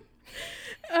 Yeah.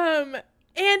 And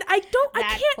I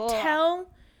can't tell.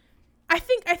 I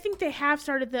think they have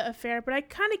started the affair, but I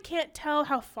kind of can't tell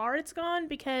how far it's gone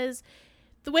because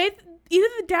the way either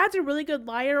the dad's a really good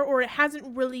liar or it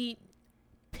hasn't really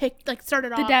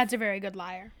started off. The dad's a very good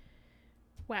liar.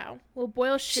 Wow. Well,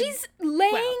 Boyle should... She's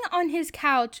laying on his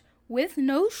couch with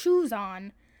no shoes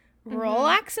on,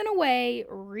 relaxing away,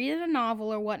 reading a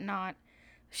novel or whatnot.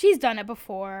 She's done it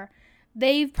before.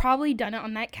 They've probably done it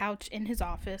on that couch in his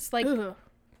office. Like,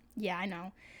 Yeah, I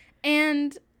know.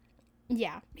 And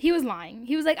yeah, he was lying.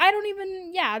 He was like, I don't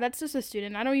even, yeah, that's just a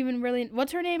student. I don't even really,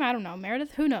 what's her name? I don't know.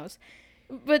 Meredith? Who knows?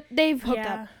 But they've hooked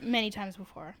up many times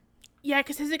before. Yeah,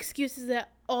 because his excuse is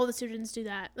that all the students do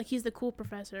that. Like, he's the cool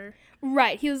professor.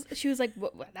 Right. She was like,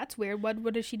 what, that's weird.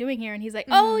 What is she doing here? And he's like,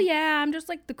 oh, yeah, I'm just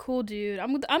like the cool dude.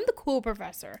 I'm the cool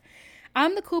professor.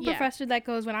 I'm the cool professor that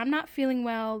goes, when I'm not feeling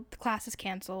well, the class is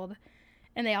canceled.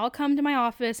 And they all come to my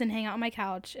office and hang out on my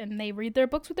couch. And they read their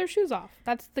books with their shoes off.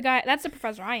 That's the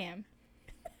professor I am.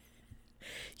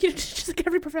 Just like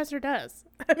every professor does.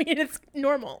 I mean, it's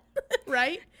normal,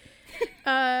 right?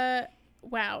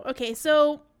 Wow. Okay,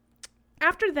 so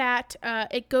after that,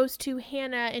 it goes to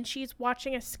Hannah, and she's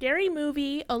watching a scary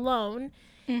movie alone,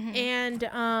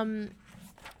 and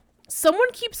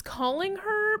someone keeps calling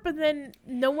her, but then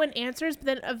no one answers. But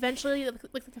then eventually,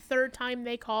 like the third time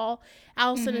they call,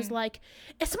 Alison is like,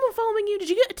 "Is someone following you? Did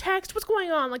you get a text? What's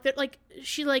going on?" Like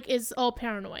she is all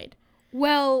paranoid.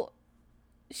 Well,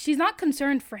 she's not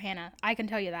concerned for Hannah. I can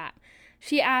tell you that.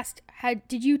 She asked,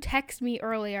 did you text me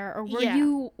earlier, or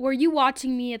were you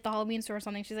watching me at the Halloween store or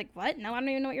something? She's like, what? No, I don't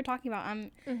even know what you're talking about.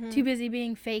 I'm too busy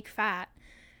being fake fat.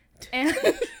 And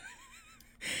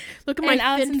look at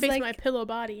my thin face, like, my pillow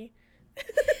body.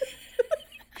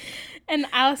 And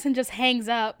Alison just hangs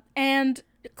up. And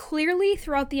clearly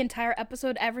throughout the entire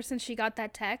episode, ever since she got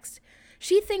that text,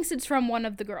 she thinks it's from one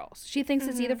of the girls. She thinks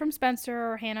it's either from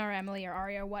Spencer or Hannah or Emily or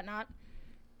Aria or whatnot.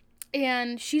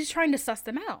 And she's trying to suss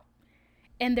them out.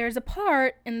 And there's a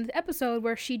part in the episode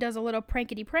where she does a little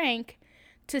prankety prank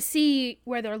to see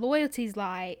where their loyalties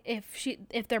lie,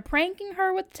 if they're pranking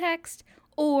her with text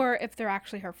or if they're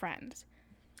actually her friends.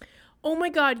 Oh my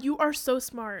God, you are so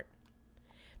smart.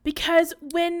 Because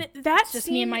when that it's just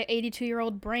me and my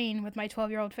 82-year-old brain with my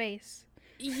 12-year-old face.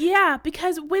 Yeah,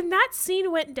 because when that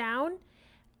scene went down,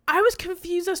 I was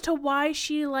confused as to why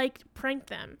she pranked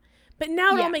them. But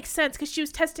now it all makes sense because she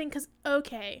was testing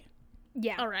okay.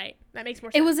 Yeah. All right. That makes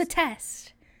more sense. It was a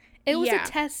test. It was a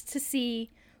test to see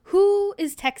who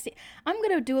is texting. I'm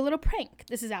going to do a little prank.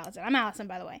 This is Alison. I'm Alison,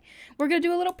 by the way. We're going to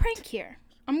do a little prank here.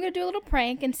 I'm going to do a little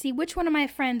prank and see which one of my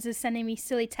friends is sending me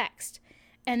silly text.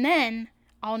 And then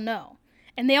I'll know.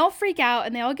 And they all freak out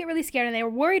and they all get really scared and they were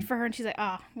worried for her. And she's like,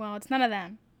 oh, well, it's none of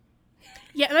them.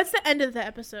 Yeah, that's the end of the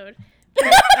episode.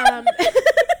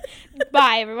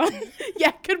 Bye, everyone.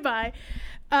 Yeah, goodbye.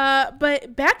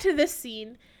 But back to this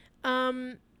scene.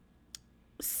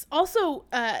 Also,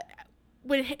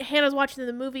 when Hannah's watching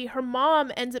the movie, her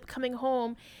mom ends up coming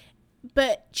home,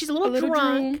 but she's a little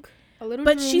drunk.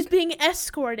 She's being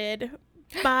escorted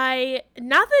by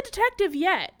not the detective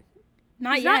yet.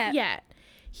 Not yet.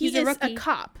 He is a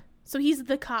cop. So he's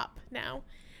the cop now.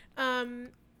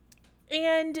 And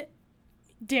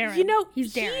Darren.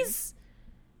 He's Darren.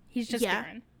 He's just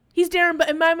Darren. He's Darren, but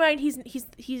in my mind he's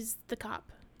the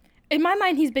cop. In my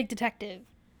mind he's Big Detective.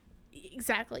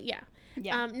 Exactly, yeah.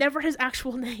 Never his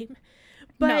actual name.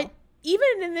 But even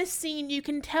in this scene, you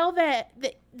can tell that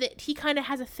he kind of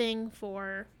has a thing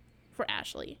for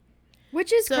Ashley.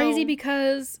 Which is crazy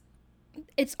because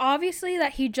it's obviously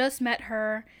that he just met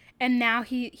her and now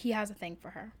he has a thing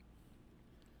for her.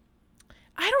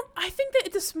 I think that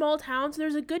it's a small town, so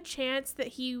there's a good chance that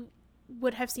he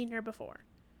would have seen her before.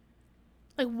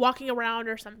 Like walking around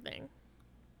or something.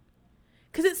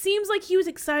 Because it seems like he was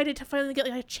excited to finally get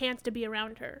a chance to be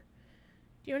around her.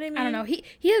 Do you know what I mean? I don't know.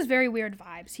 He has very weird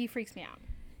vibes. He freaks me out.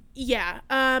 Yeah.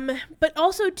 But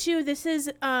also too, this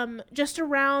is just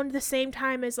around the same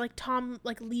time as Tom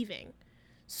leaving.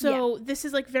 So this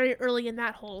is very early in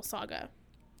that whole saga.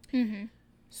 Mm-hmm.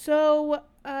 So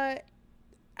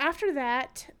after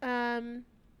that,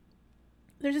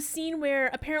 there's a scene where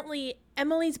apparently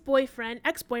Emily's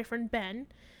ex-boyfriend Ben,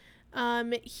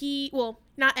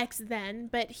 not ex then,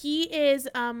 but he is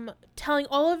telling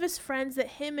all of his friends that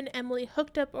him and Emily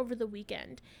hooked up over the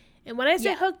weekend. And when I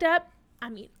say hooked up, I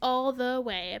mean all the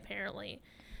way, apparently.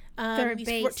 These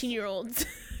 14-year-olds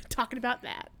talking about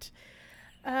that.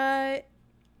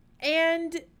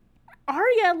 And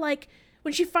Aria,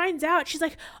 when she finds out, she's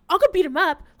like, I'll go beat him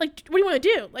up. What do you want to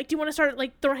do? Do you want to start,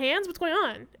 throw hands? What's going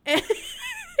on? And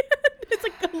it's,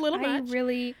 a little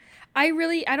much. I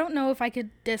don't know if I could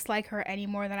dislike her any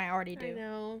more than I already do. I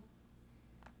know.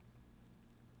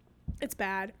 It's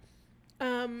bad.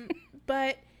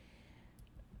 But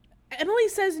Emily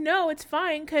says no, it's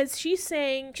fine, because she's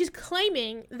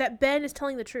claiming that Ben is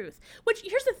telling the truth. Which,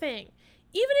 here's the thing.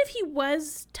 Even if he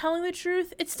was telling the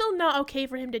truth, it's still not okay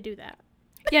for him to do that.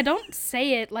 Yeah, don't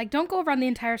say it. Don't go around the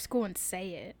entire school and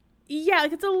say it. Yeah,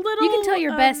 it's a little... You can tell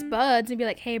your best buds and be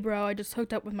like, hey, bro, I just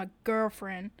hooked up with my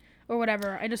girlfriend. Or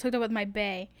whatever. I just hooked up with my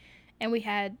bae. And we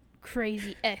had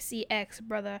crazy sex,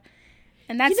 brother.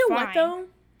 And that's you know fine. what though?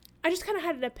 I just kind of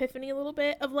had an epiphany a little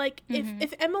bit of like,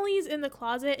 if Emily's in the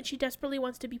closet and she desperately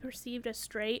wants to be perceived as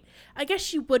straight, I guess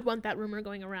she would want that rumor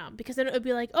going around, because then it would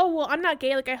be like, oh, well, I'm not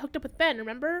gay, like I hooked up with Ben,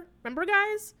 remember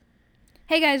guys?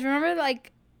 Hey guys, remember,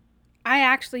 like, I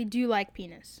actually do like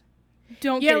penis.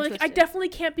 Don't get it twisted. I definitely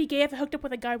can't be gay if I hooked up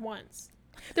with a guy once.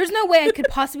 There's no way I could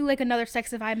possibly like another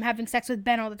sex if I'm having sex with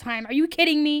Ben all the time. Are you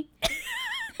kidding me?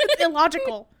 It's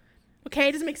illogical. Okay,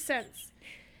 it doesn't make sense.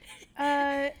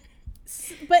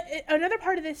 But another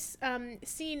part of this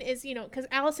scene is, because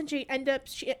Alison, she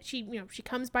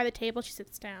comes by the table, she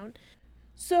sits down.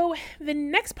 So the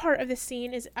next part of this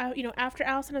scene is, after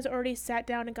Alison has already sat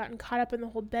down and gotten caught up in the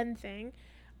whole Ben thing,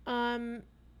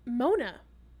 Mona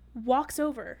walks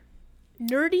over,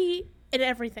 nerdy and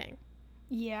everything.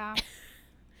 Yeah.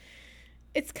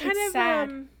 It's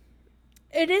sad.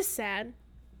 It is sad.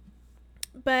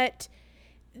 But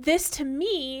this, to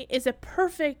me, is a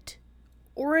perfect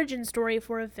origin story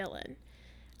for a villain.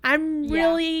 I'm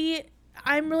really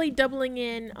doubling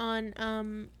in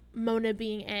on Mona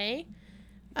being A.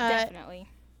 Definitely.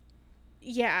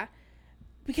 Yeah.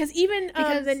 Because even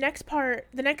the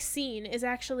next scene is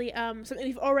actually something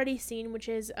we've already seen, which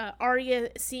is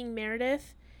Arya seeing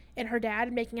Meredith and her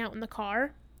dad making out in the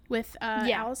car with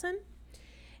Alison.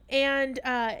 And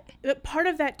part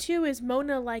of that too is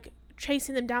Mona like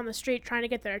chasing them down the street trying to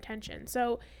get their attention.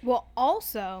 So, well,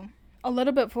 also a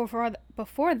little bit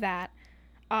before that,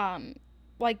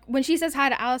 like when she says hi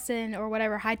to Alison or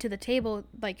whatever, hi to the table,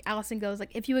 like Alison goes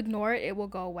like, if you ignore it, it will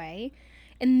go away.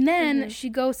 And then she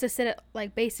goes to sit at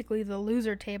like basically the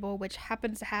loser table, which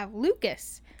happens to have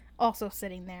Lucas also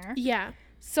sitting there. Yeah.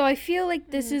 So I feel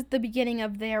like this is the beginning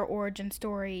of their origin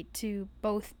story to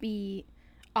both be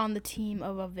on the team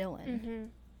of a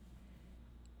villain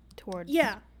towards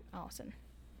Alison.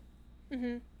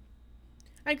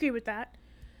 I agree with that.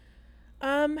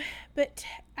 But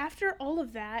after all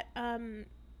of that,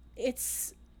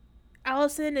 it's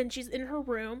Alison and she's in her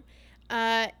room,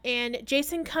 and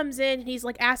Jason comes in and he's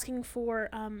like asking for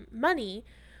money,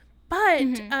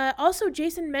 but also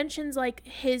Jason mentions like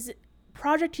his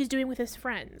project he's doing with his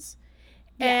friends.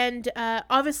 And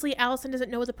obviously Alison doesn't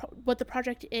know what the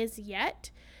project is yet.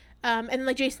 And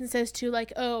like Jason says too,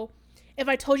 like, oh, if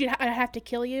I told you I'd have to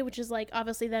kill you, which is like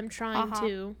obviously them trying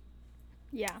to.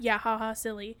 Yeah, haha,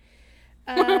 silly.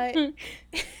 And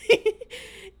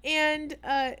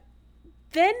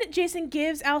then Jason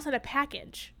gives Alison a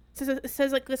package. It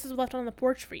says like, this is left on the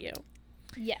porch for you.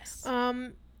 Yes.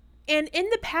 And in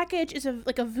the package is a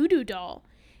voodoo doll.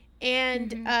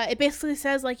 And it basically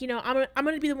says like, I'm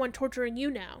going to be the one torturing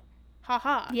you now.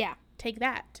 Haha. Yeah. Take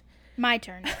that. My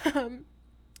turn.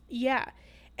 Yeah.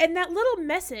 And that little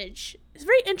message is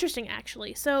very interesting,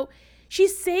 actually. So she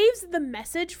saves the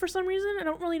message for some reason. I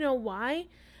don't really know why.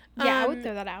 Yeah, I would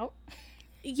throw that out.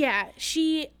 Yeah.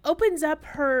 She opens up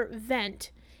her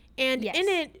vent. And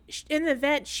in the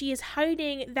vent, she is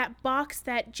hiding that box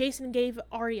that Jason gave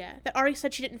Arya. That Arya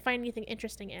said she didn't find anything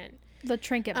interesting in. The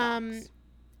trinket box.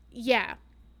 Yeah.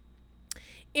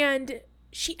 And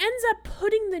she ends up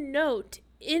putting the note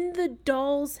in the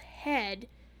doll's head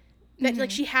that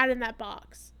like she had in that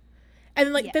box,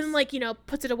 and then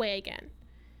puts it away again.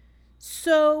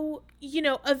 So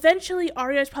eventually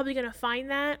Arya is probably gonna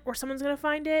find that, or someone's gonna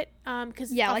find it.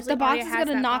 Because like the box is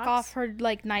gonna knock off her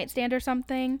like nightstand or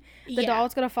something. The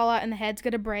doll's gonna fall out and the head's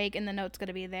gonna break and the note's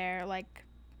gonna be there. Like,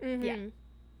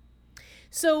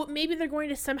 So maybe they're going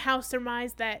to somehow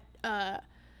surmise that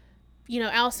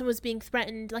Alison was being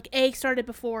threatened. Like A started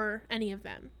before any of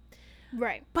them.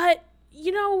 Right. But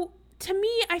to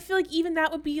me, I feel like even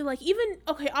that would be like,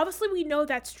 okay, obviously we know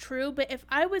that's true, but if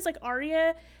I was like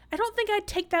Arya, I don't think I'd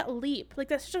take that leap. Like,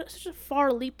 that's such a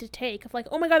far leap to take of like,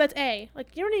 oh my god, that's A.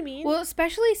 Like, you know what I mean? Well,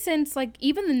 especially since like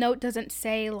even the note doesn't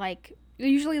say like,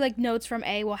 usually like notes from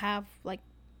A will have like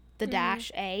the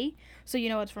dash A, so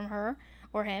it's from her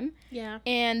or him. Yeah.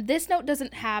 And this note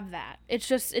doesn't have that. It's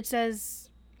just, it says,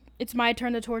 it's my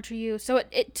turn to torture you. So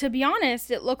it to be honest,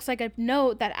 it looks like a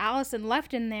note that Alison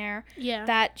left in there. Yeah.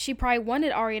 That she probably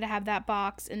wanted Arya to have that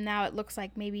box, and now it looks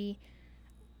like maybe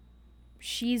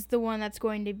she's the one that's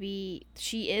going to be,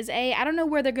 she is A. I don't know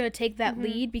where they're going to take that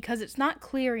lead, because it's not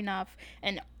clear enough,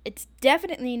 and it's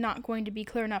definitely not going to be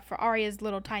clear enough for Arya's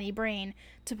little tiny brain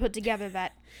to put together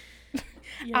that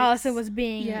Alison was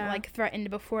being like threatened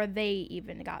before they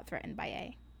even got threatened by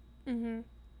A.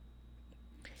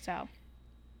 So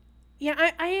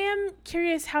yeah, I am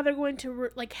curious how they're going to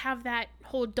have that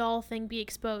whole doll thing be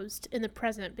exposed in the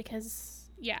present, because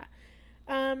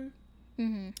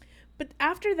but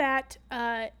after that,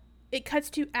 it cuts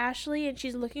to Ashley, and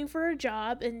she's looking for a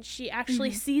job, and she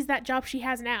actually sees that job she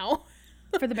has now.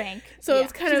 For the bank. So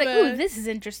it's kind she's of like, ooh, this is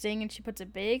interesting, and she puts a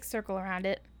big circle around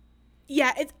it.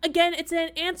 Yeah, it's an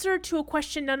answer to a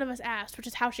question none of us asked, which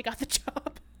is how she got the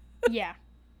job. Yeah.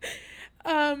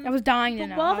 I was dying to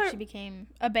know how she became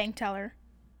a bank teller.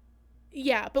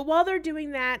 Yeah, but while they're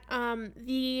doing that,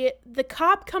 the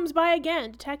cop comes by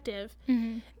again, detective,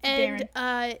 and Darren.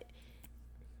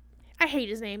 I hate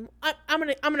his name. I'm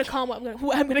gonna call him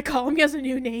what I'm gonna call him. He has a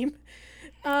new name.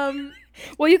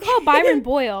 Well, you call Byron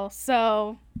Boyle,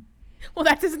 so. Well,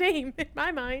 that's his name in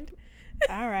my mind.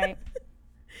 All right.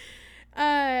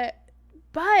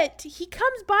 But he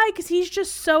comes by because he's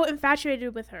just so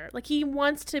infatuated with her. Like, he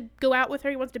wants to go out with her.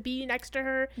 He wants to be next to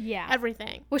her. Yeah.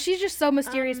 Everything. Well, she's just so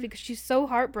mysterious because she's so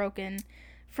heartbroken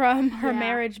from her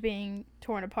marriage being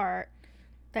torn apart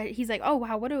that he's like, oh,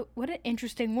 wow, what an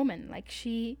interesting woman. Like,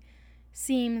 she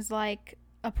seems like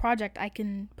a project I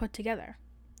can put together.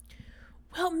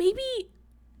 Well, maybe,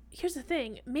 here's the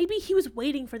thing. Maybe he was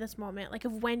waiting for this moment, like,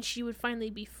 of when she would finally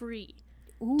be free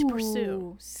to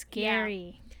pursue.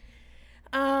 Scary.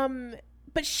 Yeah.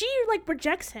 But she, like,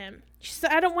 rejects him. She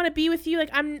said, I don't want to be with you. Like,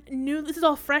 I'm new. This is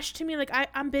all fresh to me. Like,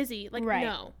 I'm busy. Like,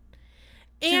 no.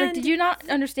 She's like, did you not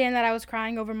understand that I was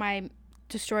crying over my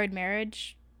destroyed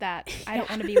marriage? That I don't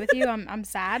want to be with you. I'm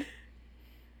sad.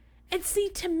 And see,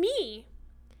 to me,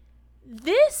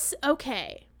 obviously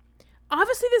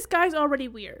this guy's already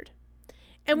weird.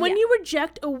 And when you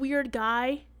reject a weird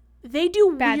guy, they do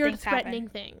weird, threatening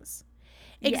things.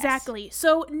 Exactly. Yes.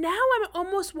 So now I'm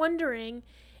almost wondering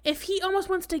if he almost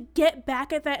wants to get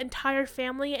back at that entire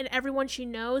family and everyone she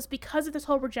knows because of this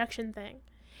whole rejection thing.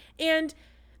 And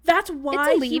that's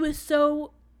why he was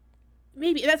so...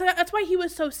 Maybe. That's why he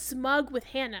was so smug with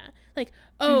Hannah. Like,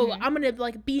 I'm going to,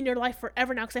 like, be in your life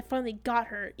forever now because I finally got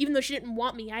her. Even though she didn't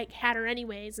want me, I had her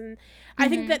anyways. And I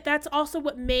think that's also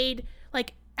what made,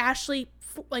 like, Ashley,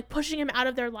 like, pushing him out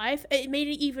of their life. It made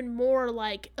it even more,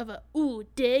 like, of a,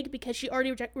 dig, because she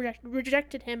already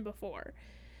rejected him before.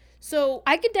 So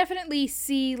I could definitely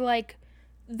see, like,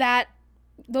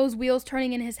 those wheels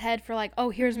turning in his head for, like,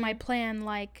 here's my plan,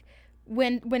 like...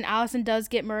 When Alison does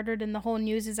get murdered and the whole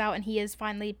news is out and he is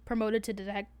finally promoted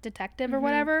to detective or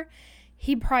whatever,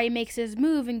 he probably makes his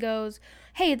move and goes,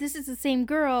 hey, this is the same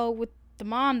girl with the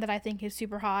mom that I think is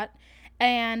super hot,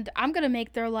 and I'm going to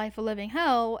make their life a living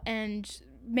hell and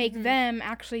make them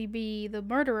actually be the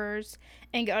murderers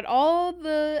and get all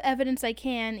the evidence I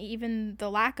can, even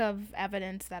the lack of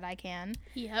evidence that I can.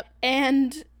 Yep.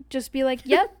 And just be like,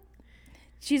 yep,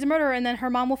 she's a murderer, and then her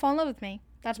mom will fall in love with me.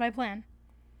 That's my plan.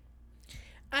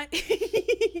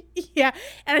 Yeah,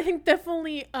 and I think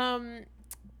definitely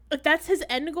if that's his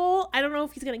end goal, I don't know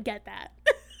if he's gonna get that.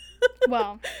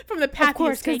 Well, from the path, of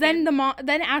course, because then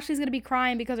then Ashley's gonna be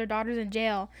crying because her daughter's in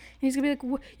jail, and he's gonna be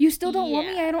like, "You still don't want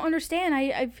me? I don't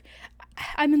understand.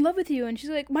 I'm in love with you," and she's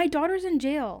like, "My daughter's in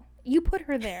jail. You put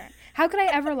her there. How could I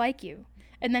ever like you?"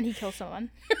 And then he kills someone.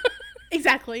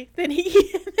 Exactly. Then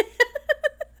he.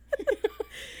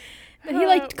 And he,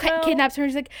 like, kidnaps her, and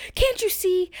he's like, can't you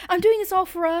see? I'm doing this all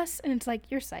for us. And it's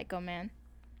like, you're psycho, man.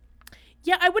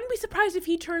 Yeah, I wouldn't be surprised if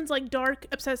he turns, like, dark,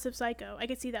 obsessive psycho. I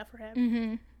could see that for him.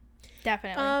 Mm-hmm.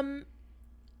 Definitely.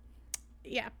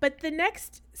 Yeah, but the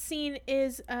next scene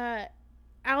is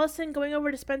Alison going over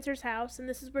to Spencer's house, and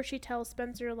this is where she tells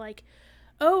Spencer, like,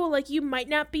 oh, like, you might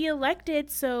not be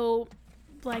elected, so,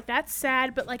 like, that's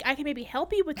sad, but, like, I can maybe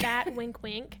help you with that, wink,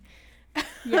 wink.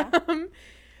 Yeah.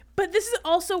 But this is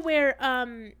also where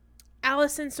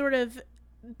Alison sort of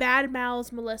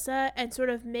badmouths Melissa and sort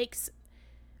of makes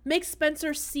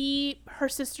Spencer see her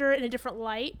sister in a different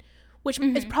light, which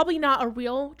is probably not a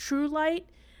real, true light.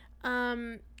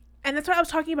 And that's what I was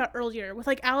talking about earlier, with,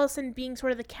 like, Alison being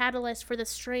sort of the catalyst for the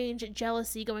strange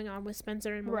jealousy going on with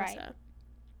Spencer and Melissa.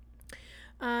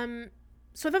 Right.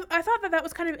 So I thought that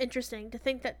was kind of interesting to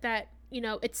think that you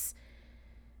know, it's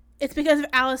because of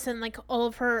Alison, like, all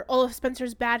of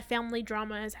Spencer's bad family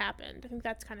drama has happened. I think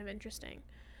that's kind of interesting.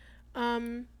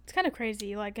 It's kind of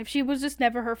crazy. Like, if she was just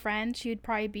never her friend, she would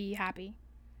probably be happy.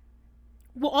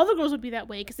 Well, all the girls would be that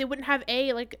way because they wouldn't have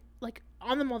like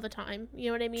on them all the time. You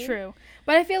know what I mean? True.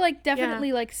 But I feel like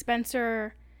definitely like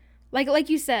Spencer,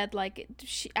 like you said, like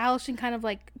Alison kind of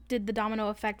like did the domino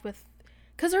effect with,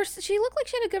 because she looked like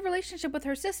she had a good relationship with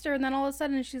her sister, and then all of a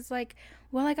sudden she's like,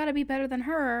 well, I gotta be better than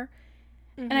her.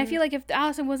 And I feel like if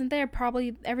Alison wasn't there,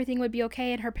 probably everything would be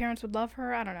okay and her parents would love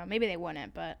her. I don't know. Maybe they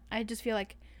wouldn't, but I just feel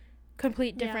like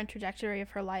complete different trajectory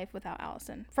of her life without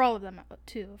Alison. For all of them,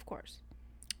 too, of course.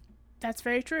 That's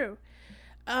very true.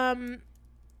 And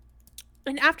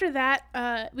after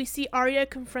that, we see Arya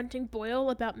confronting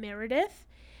Boyle about Meredith.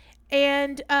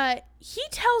 And he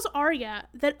tells Arya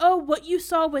that, oh, what you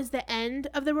saw was the end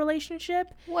of the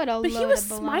relationship. What a but load he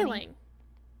was of baloney. Smiling.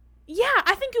 Yeah,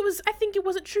 I think it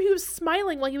wasn't true. He was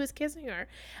smiling while he was kissing her.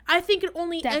 I think it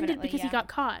only ended because he got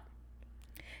caught.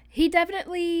 He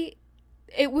definitely,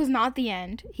 it was not the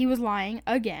end. He was lying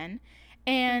again.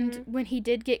 And when he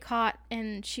did get caught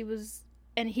and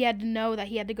he had to know that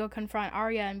he had to go confront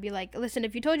Arya and be like, listen,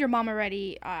 if you told your mom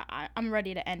already, I'm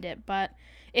ready to end it. But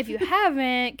if you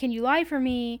haven't, can you lie for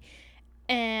me?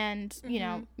 And, you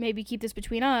know, maybe keep this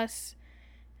between us.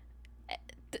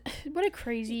 What a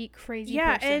crazy person.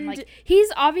 And like,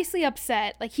 he's obviously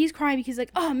upset. Like, he's crying because,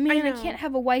 like, oh, man, I can't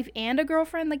have a wife and a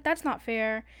girlfriend. Like, that's not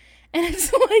fair. And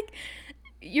it's like,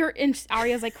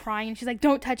 Arya's, like, crying. And she's like,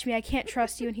 don't touch me. I can't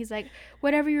trust you. And he's like,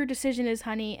 whatever your decision is,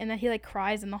 honey. And then he, like,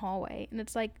 cries in the hallway. And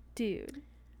it's like, dude,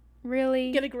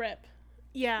 really? Get a grip.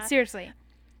 Yeah. Seriously.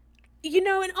 You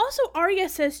know, and also Arya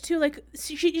says, too, like,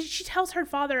 she tells her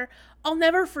father, I'll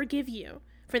never forgive you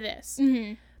for this.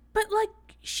 Mm-hmm. But, like,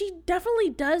 she definitely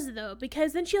does, though,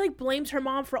 because then she, like, blames her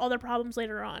mom for all their problems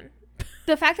later on.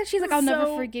 The fact that she's like, I'll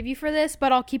never forgive you for this,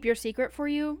 but I'll keep your secret for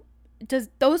you,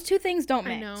 those two things don't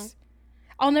mix. I know.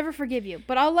 I'll never forgive you,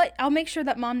 but I'll make sure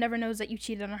that mom never knows that you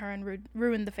cheated on her and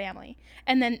ruined the family.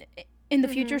 And then in the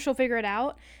future, she'll figure it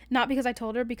out, not because I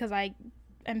told her, because I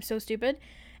am so stupid.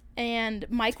 And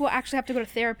Mike will actually have to go to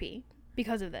therapy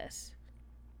because of this.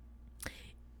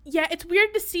 Yeah, it's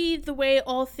weird to see the way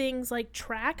all things, like,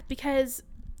 track, because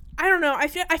I don't know. I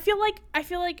feel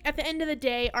like at the end of the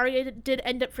day, Arya did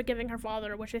end up forgiving her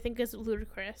father, which I think is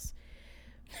ludicrous.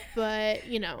 But,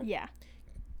 you know. Yeah.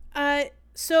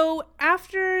 So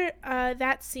after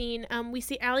that scene, we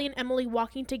see Allie and Emily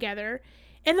walking together,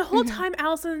 and the whole time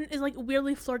Alison is, like,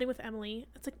 weirdly flirting with Emily.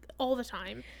 It's, like, all the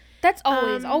time. That's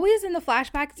always in the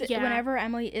flashbacks. Yeah. Whenever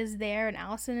Emily is there and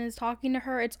Alison is talking to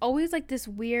her, it's always, like, this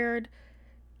weird,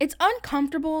 it's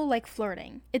uncomfortable, like,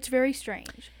 flirting. It's very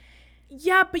strange.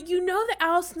 Yeah, but you know that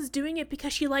Alison's doing it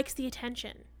because she likes the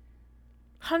attention.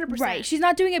 100%. Right. She's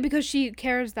not doing it because she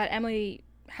cares that Emily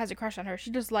has a crush on her. She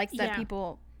just likes that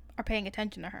people are paying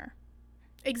attention to her.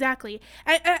 Exactly.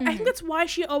 I think that's why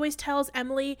she always tells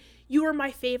Emily, you were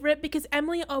my favorite, because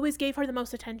Emily always gave her the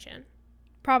most attention.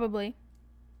 Probably.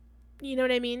 You know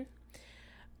what I mean?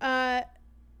 But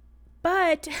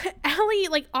Allie,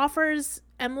 like, offers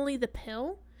Emily the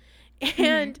pill,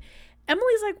 and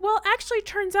Emily's like, well, actually,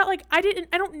 turns out, like, I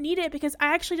don't need it because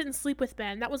I actually didn't sleep with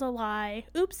Ben. That was a lie.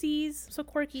 Oopsies. So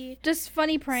quirky. Just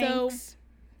funny pranks.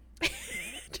 So,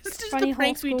 just funny the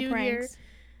pranks we do pranks.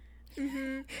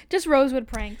 Here. Just Rosewood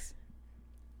pranks.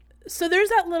 So there's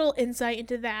that little insight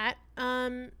into that.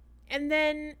 And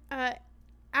then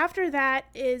after that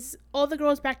is all the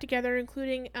girls back together,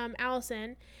 including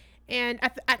Alison, and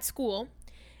at school.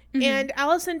 And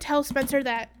Alison tells Spencer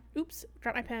that, oops,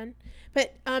 dropped my pen.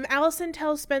 But Alison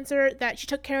tells Spencer that she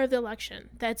took care of the election,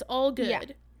 that it's all good. Yeah.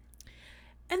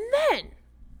 And then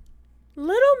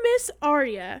little Miss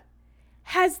Arya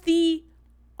has the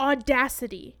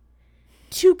audacity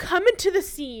to come into the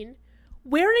scene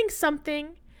wearing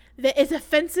something that is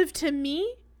offensive to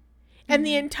me and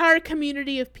the entire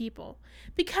community of people.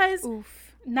 Because...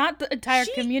 Oof. Not the entire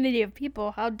community of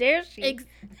people. How dare she?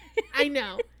 I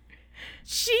know.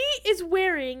 She is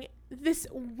wearing this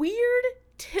weird,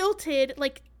 tilted,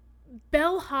 like,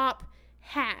 bellhop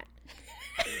hat.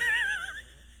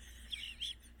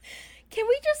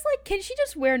 Can she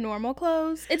just wear normal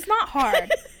clothes? It's not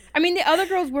hard. I mean, the other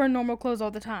girls wear normal clothes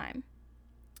all the time.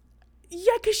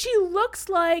 Yeah, because she looks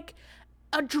like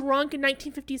a drunk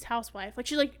 1950s housewife. Like,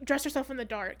 she, like, dressed herself in the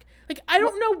dark. Like, I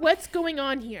don't know what's going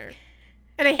on here.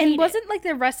 And I hate it. And wasn't, like,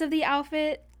 the rest of the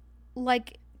outfit,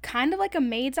 like, kind of like a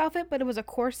maid's outfit, but it was a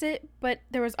corset, but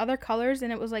there was other colors,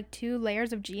 and it was, like, 2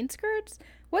 layers of jean skirts?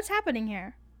 What's happening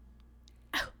here?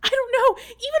 I don't know.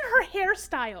 Even her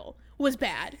hairstyle was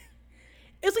bad.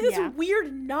 It was like this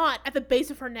weird knot at the base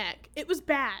of her neck. It was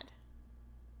bad.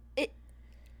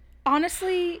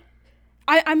 Honestly,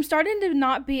 I'm starting to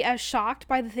not be as shocked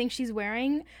by the things she's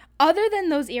wearing, other than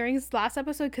those earrings last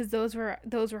episode, because those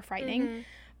were frightening.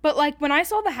 But, like, when I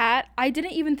saw the hat, I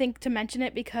didn't even think to mention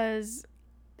it, because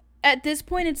at this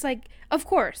point it's like, of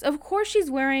course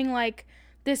she's wearing, like,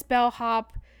 this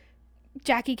bellhop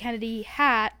Jackie Kennedy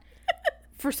hat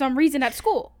for some reason at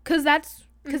school, because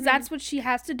that's what she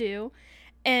has to do,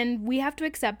 and we have to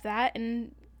accept that,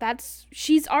 and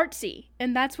she's artsy,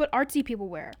 and that's what artsy people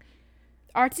wear.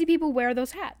 Artsy people wear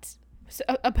those hats, so,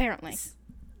 apparently.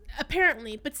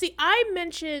 But see, I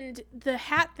mentioned the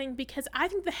hat thing because I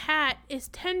think the hat is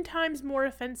 10 times more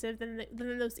offensive than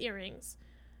those earrings.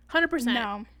 100%.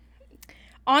 No.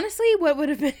 Honestly, what would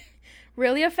have been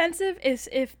really offensive is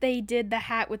if they did the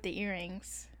hat with the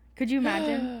earrings. Could you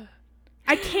imagine?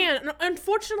 I can't.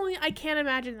 Unfortunately, I can't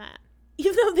imagine that.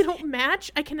 Even though they don't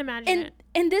match, I can imagine it.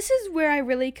 And this is where I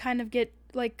really kind of get,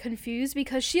 like, confused,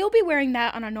 because she'll be wearing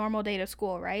that on a normal day to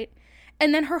school, right?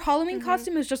 And then her Halloween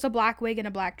costume is just a black wig and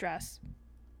a black dress.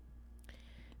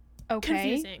 Okay.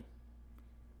 Confusing.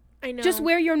 I know. Just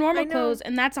wear your normal clothes,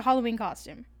 and that's a Halloween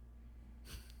costume.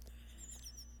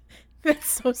 That's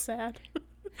so sad.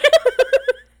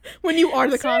 When you are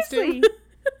the costume.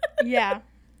 Yeah.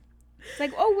 It's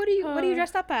like, oh, what are you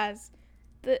dressed up as?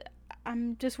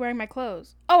 I'm just wearing my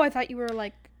clothes. Oh, I thought you were,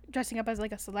 like, dressing up as,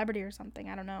 like, a celebrity or something.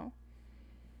 I don't know.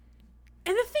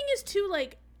 And the thing is, too,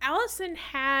 like, Alison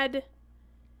had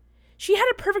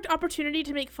a perfect opportunity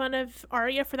to make fun of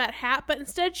Aria for that hat, but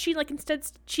instead she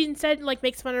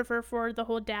makes fun of her for the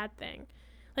whole dad thing.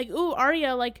 Like, ooh,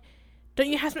 Aria, like, don't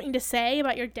you have something to say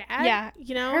about your dad? Yeah.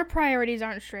 You know? Her priorities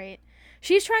aren't straight.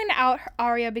 She's trying to out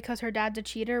Aria because her dad's a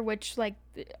cheater, which, like,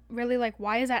 really, like,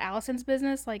 why is that Alison's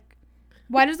business? Like,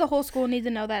 why does the whole school need to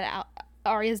know that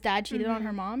Aria's dad cheated on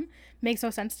her mom? Makes no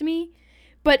sense to me.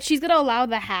 But she's going to allow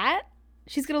the hat?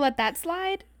 She's going to let that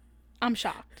slide? I'm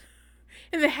shocked.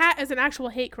 And the hat is an actual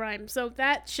hate crime, so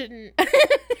that shouldn't...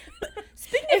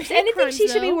 Speaking of hate anything crimes, she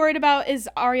should be worried about is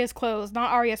Aria's clothes,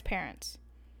 not Aria's parents.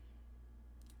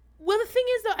 Well, the thing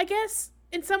is, though, I guess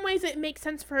in some ways it makes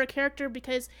sense for her character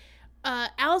because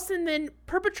Alison then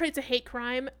perpetrates a hate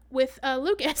crime with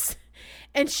Lucas.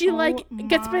 And she,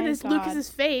 gets up in Lucas's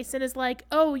face and is like,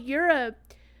 oh, you're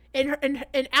in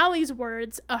Allie's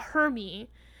words, a Hermie.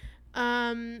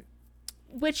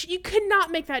 Which you could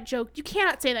not make that joke. You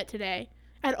cannot say that today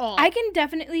at all. I can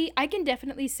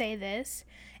definitely say this.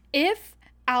 If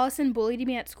Alison bullied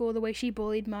me at school the way she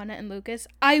bullied Mona and Lucas,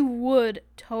 I would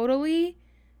totally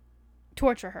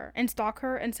torture her and stalk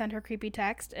her and send her creepy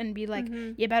text and be like,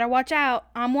 you better watch out.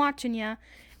 I'm watching you.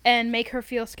 And make her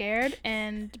feel scared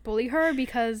and bully her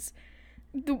because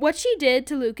what she did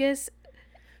to Lucas,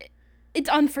 it's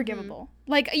unforgivable.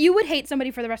 Like, you would hate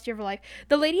somebody for the rest of your life.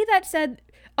 The lady that said,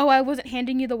 oh, I wasn't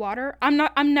handing you the water, I'm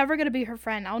never going to be her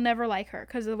friend. I'll never like her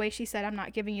because of the way she said, I'm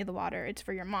not giving you the water. It's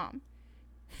for your mom.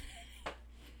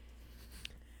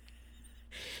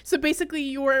 So basically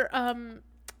you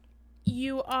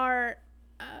are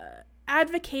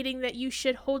advocating that you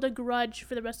should hold a grudge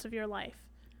for the rest of your life.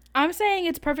 I'm saying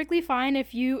it's perfectly fine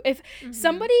if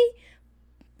somebody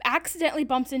accidentally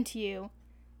bumps into you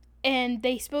and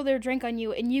they spill their drink on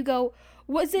you and you go,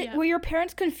 were your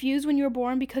parents confused when you were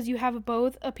born because you have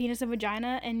both a penis and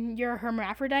vagina and you're a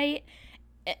hermaphrodite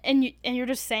and you're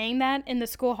just saying that in the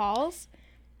school halls?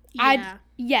 Yeah.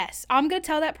 Yes, I'm going to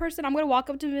tell that person, I'm going to walk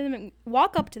up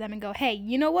to them and go, hey,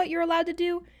 you know what you're allowed to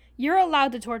do? You're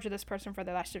allowed to torture this person for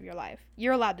the rest of your life.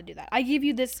 You're allowed to do that. I give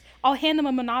you this, I'll hand them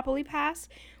a Monopoly pass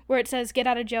where it says get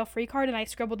out of jail free card, and I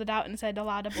scribbled it out and said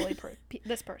allowed to bully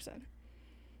this person.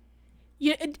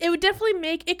 Yeah, it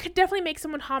could definitely make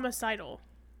someone homicidal.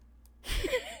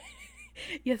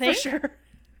 You think? For sure.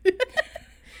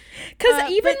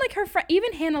 Because even like her friend,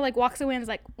 even Hannah like walks away and is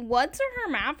like, what's a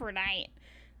hermaphrodite?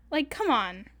 Like, come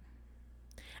on.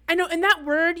 I know, and that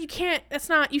word, you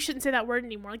shouldn't say that word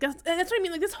anymore. Like, that's what I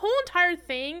mean. Like, this whole entire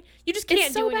thing, you just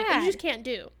can't do anything. You just can't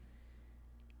do.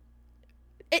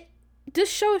 This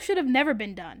show should have never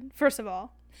been done, first of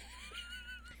all.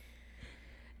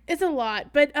 It's a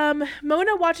lot. But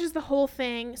Mona watches the whole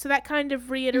thing, so that kind of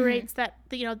reiterates that,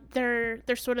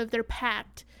 they're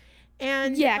pact.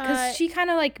 And yeah, because she kind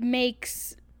of, like,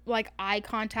 makes, like, eye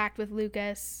contact with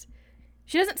Lucas.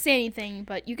 She doesn't say anything,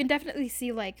 but you can definitely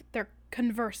see, like, they're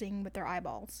conversing with their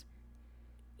eyeballs.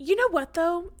 You know what,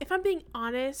 though? If I'm being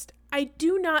honest, I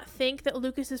do not think that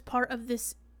Lucas is part of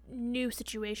this new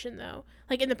situation, though.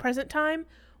 Like, in the present time,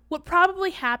 what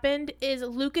probably happened is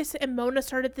Lucas and Mona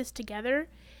started this together,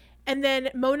 and then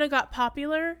Mona got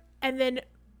popular, and then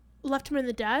left him in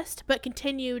the dust, but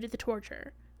continued the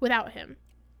torture without him.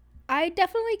 I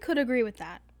definitely could agree with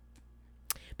that.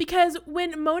 Because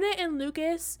when Mona and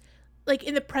Lucas, like,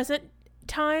 in the present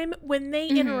time, when they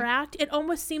interact, it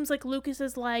almost seems like Lucas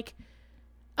is, like,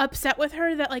 upset with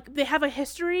her that, like, they have a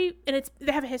history, and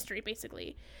they have a history,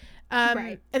 basically.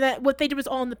 Right. And that what they did was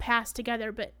all in the past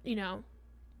together, but, they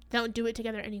don't do it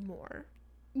together anymore.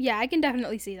 Yeah, I can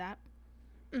definitely see that.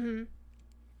 Mm-hmm.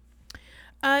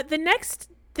 The next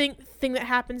thing that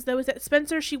happens, though, is that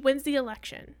Spencer, she wins the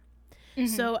election. Mm-hmm.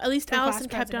 So at least Alison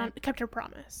kept her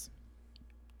promise.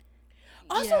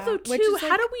 Also, though, too,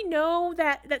 how do we know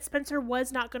that Spencer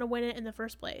was not going to win it in the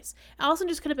first place? Alison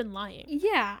just could have been lying.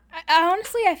 Yeah.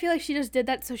 Honestly, I feel like she just did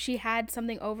that so she had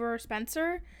something over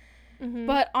Spencer. Mm-hmm.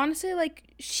 But honestly,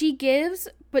 like, she gives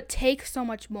but takes so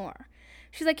much more.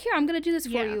 She's like, here, I'm gonna do this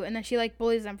for you, and then she like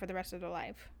bullies them for the rest of their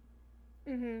life.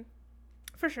 Mm-hmm.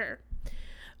 For sure.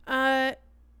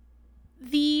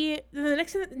 The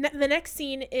next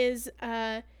scene is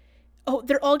they're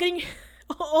all getting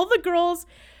all the girls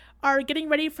are getting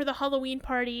ready for the Halloween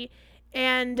party,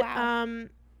 and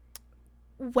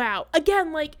wow.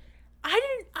 Again, like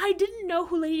I didn't know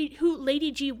who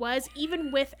Lady G was,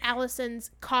 even with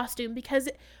Alison's costume, because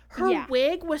her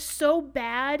wig was so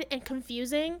bad and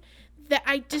confusing that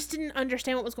I just didn't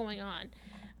understand what was going on.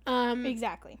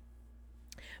 Exactly.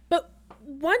 But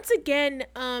once again,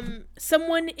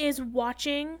 someone is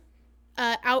watching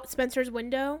out Spencer's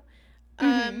window.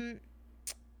 You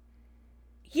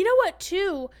know what,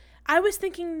 too? I was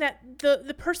thinking that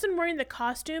the person wearing the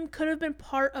costume could have been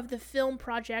part of the film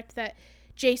project that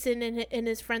Jason and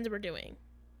his friends were doing.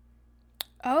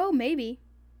 Oh, maybe.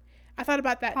 I thought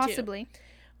about that, possibly.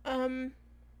 Too.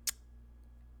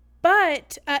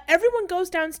 But everyone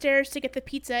goes downstairs to get the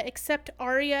pizza except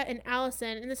Aria and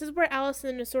Alison. And this is where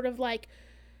Alison is sort of like...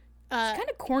 she kind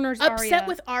of corners upset Aria.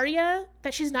 with Aria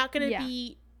that she's not going to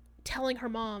be telling her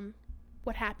mom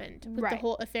what happened with the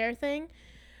whole affair thing.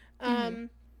 Because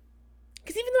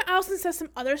even though Alison says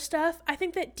some other stuff, I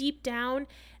think that deep down,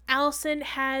 Alison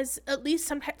has at least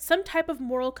some type of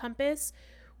moral compass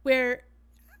where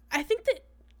I think that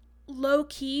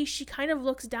low-key she kind of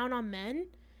looks down on men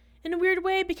in a weird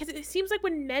way, because it seems like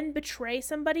when men betray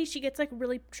somebody, she gets like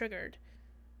really triggered.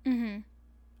 I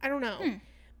don't know.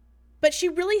 But she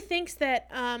really thinks that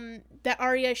that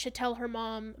Aria should tell her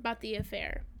mom about the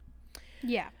affair.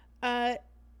 Yeah.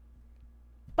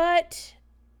 But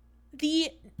the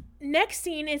next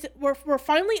scene is we're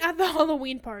finally at the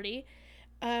Halloween party.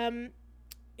 And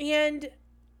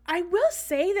I will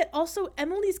say that also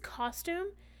Emily's costume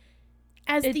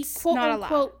as the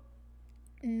quote-unquote...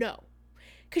 No.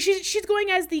 Because she's going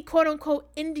as the quote-unquote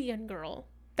Indian girl.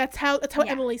 That's how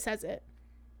Emily says it.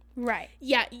 Right.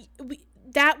 Yeah,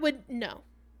 that would... No.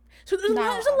 So there's a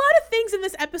lot of things in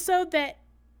this episode that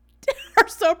are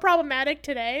so problematic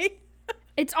today.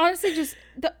 It's honestly just...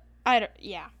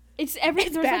 It's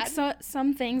there's bad. Like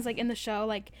some things like in the show,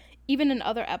 like even in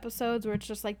other episodes where it's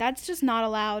just like, that's just not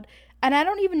allowed. And I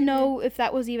don't even know if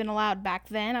that was even allowed back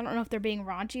then. I don't know if they're being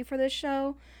raunchy for this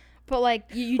show. But, like,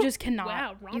 you just cannot.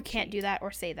 Wow, you can't do that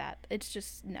or say that. It's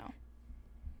just, no.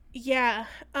 Yeah.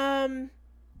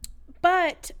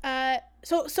 But,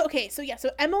 so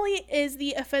Emily is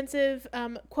the offensive,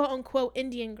 quote-unquote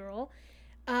Indian girl.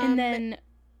 And then,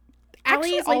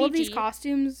 actually, all of these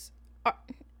costumes are...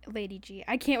 Lady G.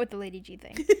 I can't with the Lady G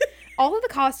thing. All of the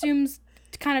costumes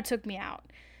kind of took me out.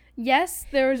 Yes,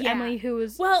 there was Emily who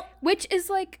was... Well... Which is,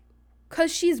 like,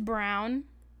 because she's brown...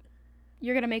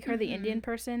 You're going to make her the Indian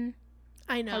person?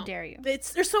 I know. How dare you?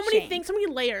 There's so many things, so many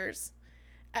layers.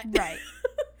 Right.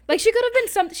 Like, she could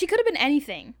have been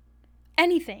anything.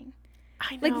 Anything.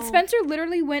 I know. Like, Spencer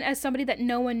literally went as somebody that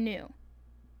no one knew.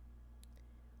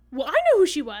 Well, I know who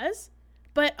she was.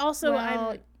 But also,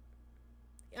 Well,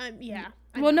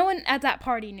 no one at that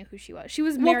party knew who she was. She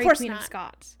was Mary Queen of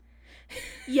Scots.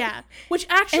 Yeah. Which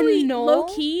actually,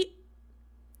 low-key...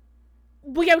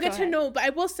 Well, yeah, we'll get to Noel, but I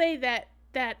will say that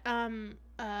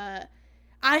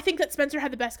I think that Spencer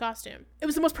had the best costume. It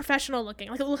was the most professional looking.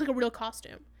 Like, it looked like a real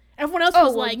costume. Everyone else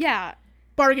was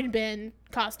bargain bin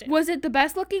costume. Was it the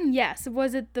best looking? Yes.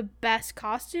 Was it the best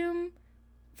costume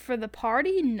for the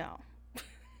party? No.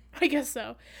 I guess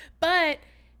so. But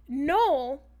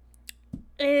Noel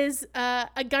is a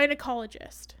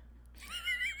gynecologist.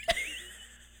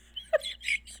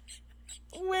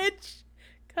 Which,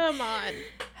 come on.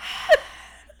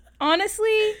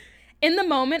 Honestly, in the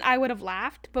moment, I would have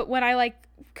laughed, but when I, like,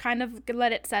 kind of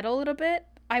let it settle a little bit,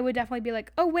 I would definitely be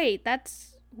like, oh, wait,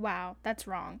 that's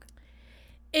wrong.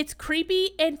 It's creepy,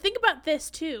 and think about this,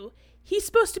 too. He's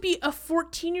supposed to be a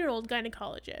 14-year-old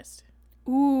gynecologist.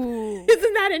 Ooh.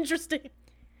 Isn't that interesting?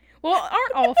 Well,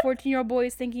 aren't all 14-year-old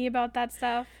boys thinking about that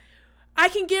stuff? I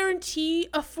can guarantee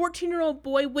a 14-year-old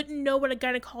boy wouldn't know what a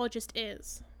gynecologist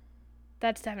is.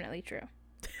 That's definitely true.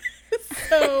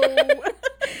 So...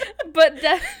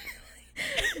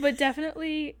 But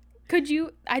definitely, could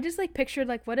you, I just, like, pictured,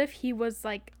 like, what if he was,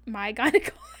 like, my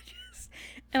gynecologist,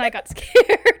 and I got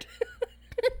scared?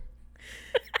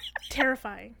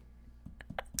 Terrifying.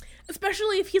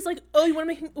 Especially if he's like, oh, you want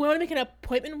to make an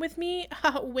appointment with me?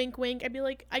 Wink, wink. I'd be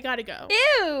like, I gotta go.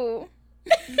 Ew.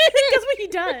 That's what he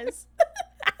does.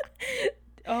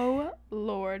 Oh,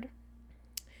 Lord.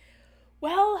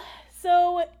 Well,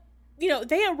 so...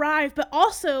 they arrive, but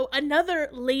also another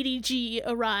Lady G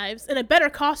arrives in a better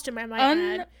costume, I might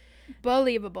add.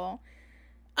 Unbelievable.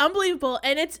 Unbelievable.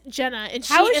 And it's Jenna. And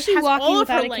How is she has walking all of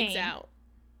without her a legs cane? out.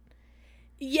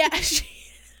 Yeah,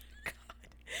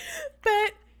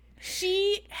 but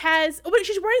she has. Oh, wait,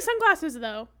 she's wearing sunglasses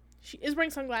though. She is wearing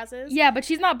sunglasses. Yeah, but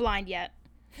she's not blind yet.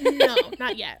 No,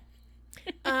 not yet.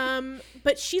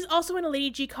 But she's also in a Lady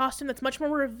G costume that's much more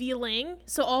revealing.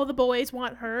 So all the boys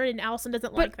want her, and Alison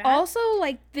doesn't like that. But also,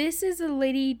 like, this is a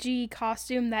Lady G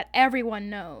costume that everyone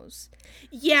knows.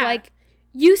 Yeah. Like,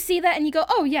 you see that and you go,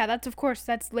 oh yeah,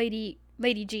 that's Lady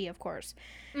G, of course.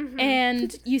 Mm-hmm.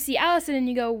 And you see Alison and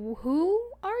you go, who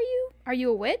are you? Are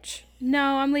you a witch?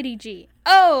 No, I'm Lady G.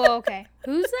 Oh, okay.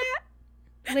 Who's that?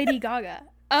 Lady Gaga.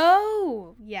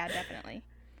 Oh, yeah, definitely.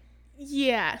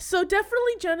 Yeah, so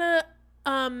definitely Jenna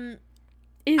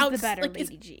is the better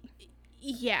Lady G.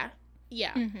 Yeah.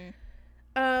 Mm-hmm.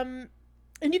 And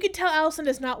you can tell Alison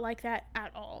does not like that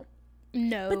at all.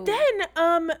 No. But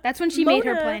then that's when she made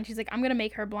her blind. She's like, I'm gonna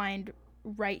make her blind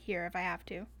right here if I have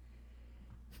to.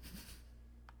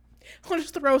 I'll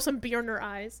just throw some beer in her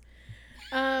eyes.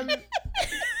 Ouch.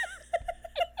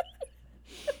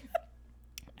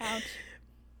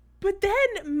 But then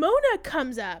Mona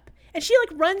comes up. And she,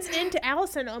 like, runs into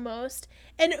Alison almost.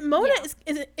 And Mona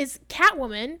is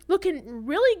Catwoman, looking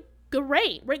really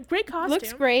great. Great costume.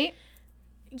 Looks great.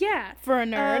 Yeah. For a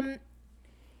nerd.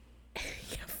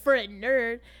 For a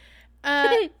nerd.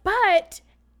 But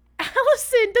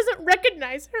Alison doesn't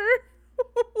recognize her,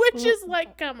 which is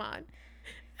like, come on.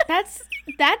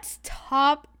 That's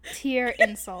top tier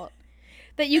insult.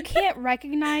 That you can't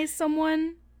recognize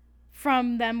someone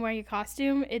from them wearing a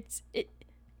costume.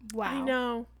 Wow. I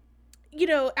know. You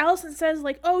know, Alison says,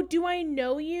 like, oh, do I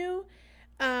know you?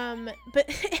 And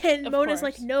Mona's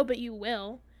like, no, but you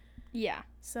will. Yeah.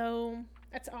 So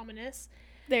that's ominous.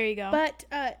 There you go. But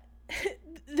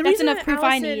that's enough proof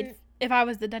I need. If I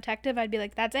was the detective, I'd be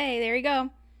like, that's A, there you go.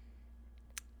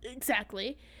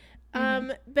 Exactly.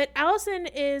 Mm-hmm. But Alison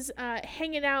is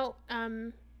hanging out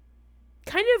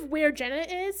kind of where Jenna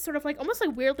is, sort of like almost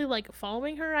like weirdly like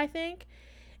following her, I think.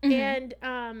 Mm-hmm.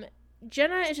 And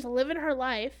Jenna is just living her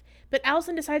life, but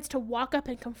Alison decides to walk up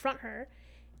and confront her.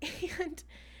 And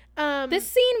this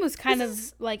scene was kind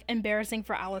of like embarrassing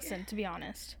for Alison, to be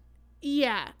honest.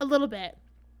 Yeah, a little bit.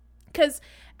 Because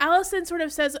Alison sort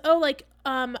of says, oh, like,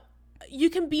 you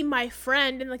can be my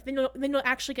friend, and like then you'll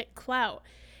actually get clout.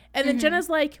 And then Jenna's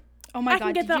like, oh my God, I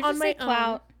can get that on my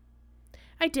own.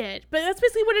 I did, but that's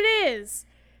basically what it is.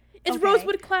 It's okay.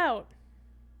 Rosewood clout.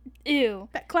 Ew.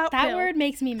 That clout That pill. word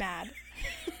makes me mad.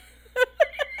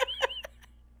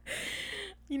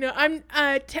 You know,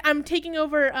 I'm taking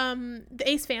over the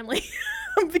Ace family.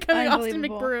 I'm becoming Austin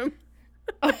McBroom.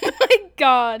 Oh my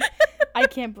God, I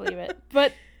can't believe it.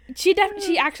 But she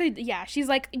actually, yeah, she's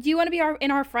like, do you want to be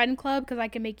in our friend club because I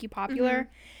can make you popular?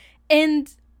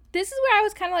 And this is where I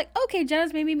was kind of like, okay,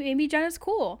 Jenna's maybe Jenna's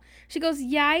cool. She goes,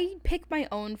 yeah, I pick my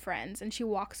own friends, and she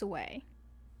walks away.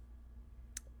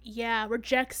 Yeah,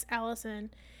 rejects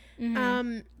Alison. Big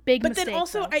but mistake. Then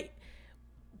also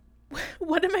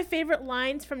one of my favorite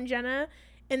lines from Jenna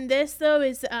in this though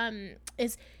is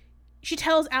she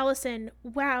tells Alison,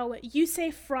 wow, you say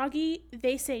froggy,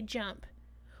 they say jump.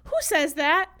 Who says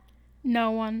that?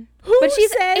 No one. But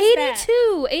she's says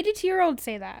 82. 82-year-olds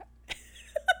say that.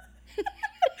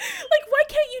 Like, why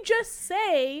can't you just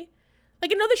say,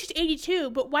 like, I know that she's 82,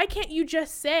 but why can't you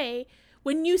just say,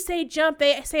 when you say jump,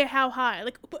 they say how high?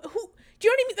 Like, who, do you know what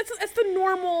I mean? That's the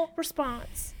normal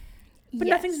response. But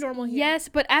yes. Nothing's normal here. Yes,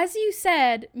 but as you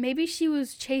said, maybe she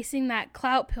was chasing that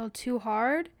clout pill too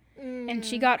hard, and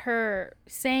she got her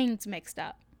sayings mixed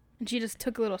up, and she just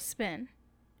took a little spin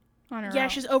on her own. Yeah,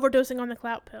 she's overdosing on the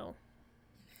clout pill,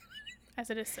 as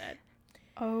it is said.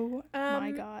 Oh,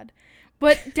 my God.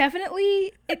 But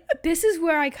definitely, this is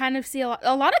where I kind of see a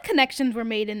lot of connections were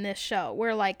made in this show,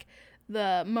 where, like,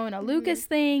 the Mona Lucas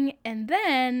thing, and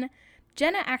then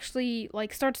Jenna actually,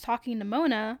 like, starts talking to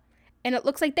Mona, and it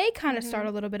looks like they kind of start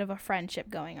a little bit of a friendship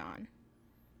going on.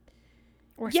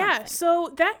 Or something.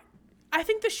 So that, I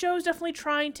think the show's definitely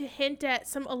trying to hint at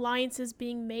some alliances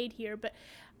being made here, but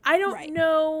I don't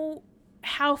know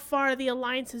how far the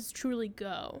alliances truly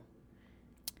go.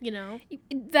 You know?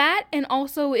 That, and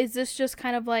also, is this just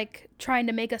kind of like trying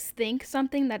to make us think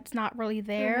something that's not really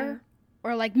there?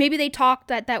 Or like maybe they talked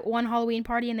at that one Halloween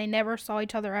party and they never saw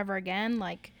each other ever again?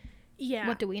 Like,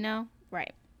 what do we know?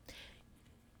 Right.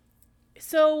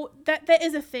 So that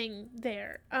is a thing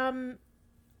there.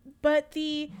 But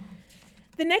the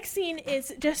next scene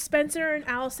is just Spencer and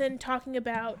Alison talking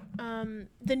about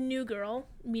the new girl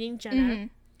meeting Jenna.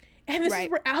 And this is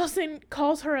where Alison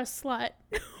calls her a slut,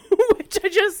 which I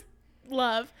just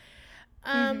love.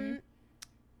 And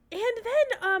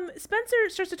then Spencer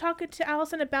starts to talk to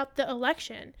Alison about the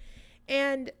election.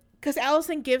 And because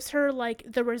Alison gives her, like,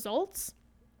 the results.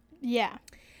 Yeah.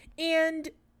 And,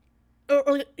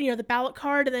 or the ballot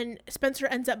card, and then Spencer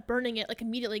ends up burning it, like,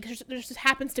 immediately, because there just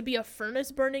happens to be a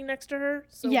furnace burning next to her.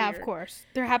 So yeah, weird. Of course.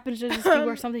 There happens to just be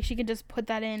where something she can just put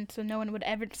that in so no one would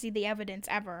ever see the evidence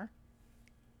ever.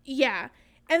 Yeah.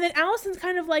 And then Allison's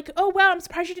kind of like, oh, wow, I'm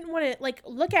surprised you didn't want to, like,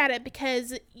 look at it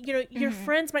because, your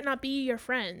friends might not be your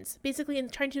friends. Basically, in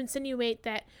trying to insinuate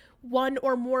that one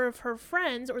or more of her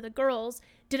friends, or the girls,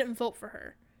 didn't vote for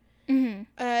her.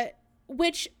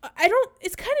 Which,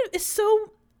 it's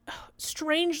so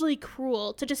strangely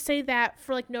cruel to just say that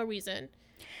for, like, no reason.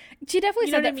 She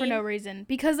definitely said that for no reason.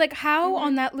 Because, like, how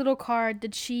on that little card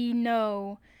did she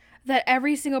know that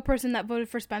every single person that voted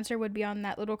for Spencer would be on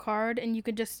that little card, and you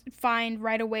could just find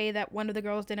right away that one of the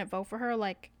girls didn't vote for her?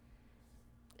 Like,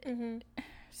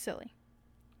 silly.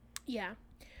 Yeah.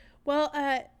 Well,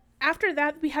 after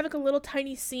that, we have, like, a little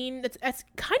tiny scene that's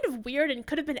kind of weird and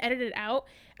could have been edited out,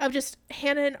 of just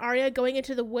Hannah and Arya going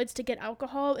into the woods to get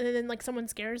alcohol, and then, like, someone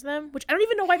scares them, which I don't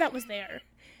even know why that was there.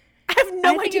 I have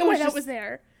no idea why that was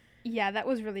there. Yeah, that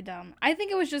was really dumb. I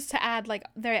think it was just to add, like,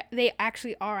 they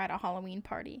actually are at a Halloween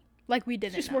party. Like, we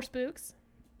didn't Just know. more spooks?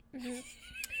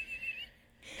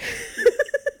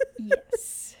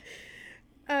 Yes.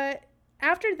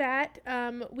 After that,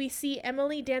 we see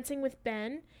Emily dancing with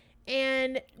Ben,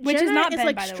 and which Jenna is not Ben,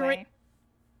 like, by the way.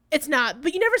 It's not,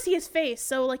 but you never see his face,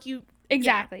 so, like, you...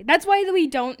 Exactly. Yeah. That's why we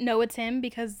don't know it's him,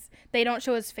 because they don't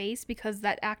show his face, because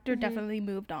that actor definitely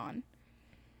moved on.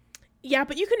 Yeah,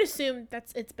 but you can assume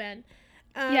it's Ben.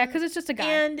 Yeah, because it's just a guy.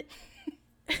 And...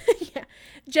 yeah.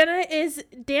 Jenna is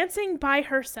dancing by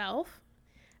herself,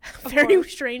 very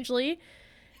strangely.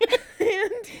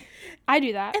 And I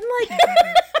do that. And, like,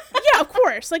 yeah, of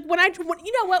course. Like, when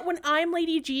you know what? When I'm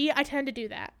Lady G, I tend to do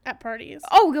that at parties.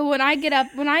 Oh, when I get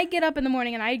up in the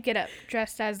morning and I get up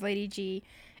dressed as Lady G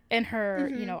in her,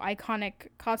 iconic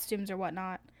costumes or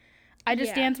whatnot, I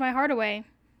just dance my heart away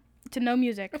to no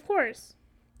music. Of course.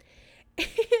 And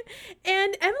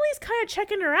Emily's kind of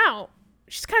checking her out.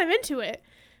 She's kind of into it.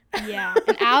 Yeah.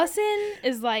 And Alison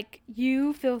is like,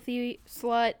 you filthy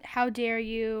slut. How dare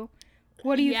you?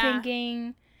 What are you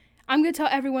thinking? I'm going to tell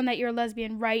everyone that you're a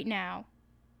lesbian right now.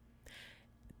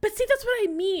 But see, that's what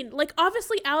I mean. Like,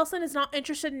 obviously, Alison is not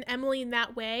interested in Emily in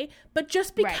that way. But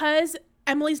just because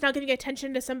Emily's not giving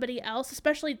attention to somebody else,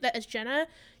 especially that as Jenna,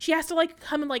 she has to, like,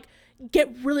 come and, like,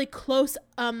 get really close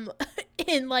in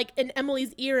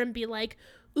Emily's ear and be like,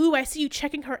 ooh, I see you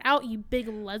checking her out, you big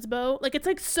lesbo. Like, it's,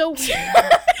 like, so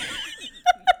weird.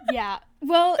 Yeah.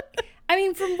 Well, I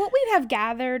mean, from what we have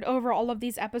gathered over all of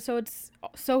these episodes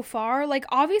so far, like,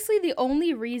 obviously the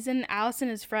only reason Alison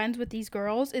is friends with these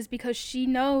girls is because she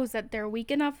knows that they're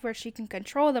weak enough where she can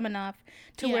control them enough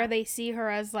to where they see her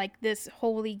as, like, this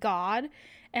holy god.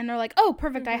 And they're like, oh,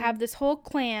 perfect, I have this whole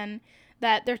clan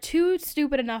that they're too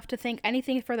stupid enough to think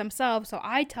anything for themselves, so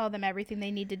I tell them everything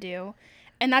they need to do.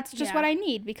 And that's just what I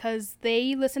need, because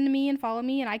they listen to me and follow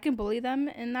me, and I can bully them,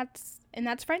 and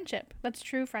that's friendship. That's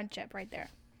true friendship right there.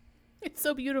 It's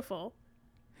so beautiful.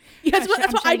 Yeah, that's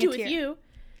what I do with you.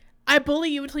 I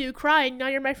bully you until you cry, and now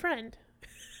you're my friend.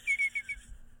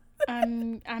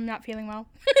 I'm not feeling well.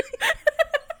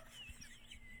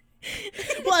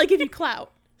 Well, I give you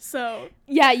clout, so...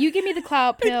 Yeah, you give me the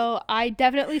clout pill, I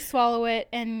definitely swallow it,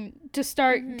 and just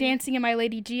start dancing in my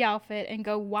Lady G outfit and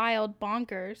go wild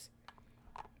bonkers.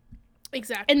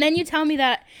 Exactly. And then you tell me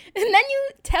that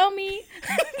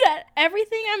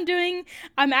everything I'm doing,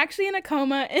 I'm actually in a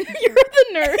coma, and you're the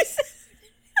nurse.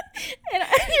 And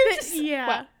you're just... Yeah.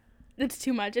 Well, it's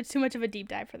too much. It's too much of a deep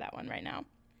dive for that one right now.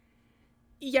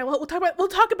 Yeah, well, we'll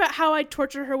talk about how I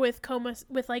torture her with comas,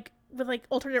 with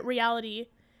alternate reality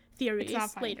theories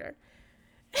later.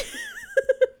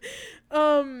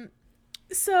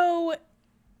 So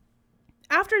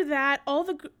after that, all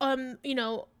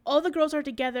the girls are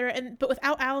together, but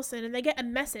without Alison, and they get a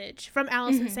message from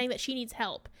Alison saying that she needs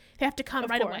help. They have to come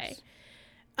right away.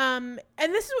 And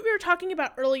this is what we were talking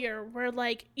about earlier, where,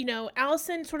 like,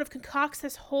 Alison sort of concocts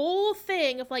this whole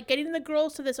thing of, like, getting the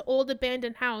girls to this old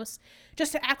abandoned house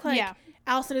just to act like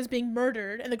Alison is being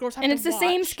murdered, and the girls have to watch. And it's the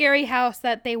same scary house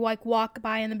that they, like, walk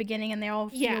by in the beginning, and they all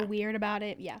feel weird about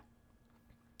it. Yeah.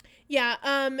 Yeah.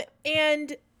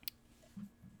 And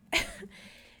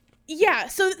yeah.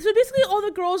 So basically, all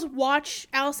the girls watch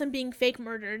Alison being fake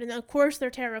murdered, and of course they're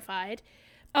terrified.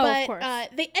 Of course.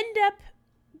 They end up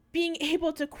being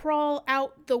able to crawl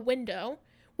out the window,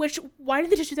 which, why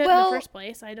did they just do that in the first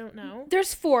place? I don't know.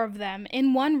 There's 4 of them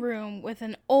in one room with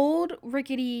an old,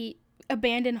 rickety,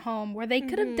 abandoned home where they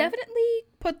could have definitely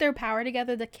put their power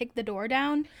together to kick the door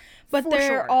down, but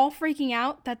they're all freaking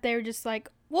out that they're just like,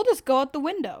 we'll just go out the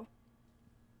window.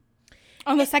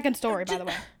 On the second story, by the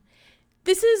way.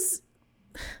 this is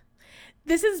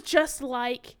just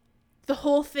like the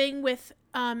whole thing with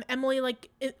Emily, like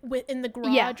in the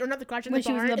garage, or not the garage, in the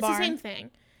barn. It's the same thing.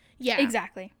 Yeah,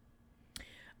 exactly.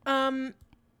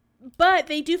 But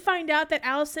they do find out that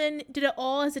Alison did it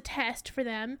all as a test for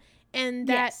them, and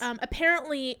that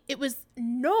apparently it was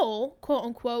Noel, quote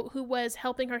unquote, who was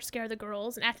helping her scare the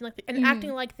girls and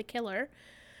acting like the killer.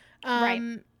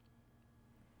 Right.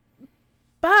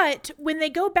 But when they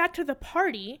go back to the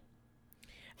party,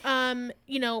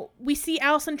 we see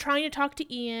Alison trying to talk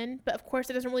to Ian, but of course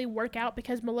it doesn't really work out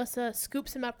because Melissa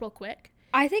scoops him up real quick.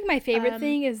 I think my favorite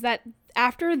thing is that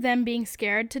after them being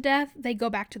scared to death, they go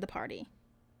back to the party.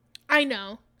 I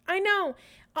know.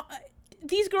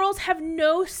 These girls have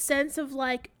no sense of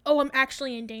like, oh, I'm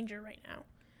actually in danger right now.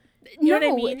 You know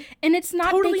what I mean? And it's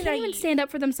not, totally they can't naive. even stand up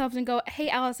for themselves and go, hey,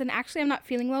 Alison, actually I'm not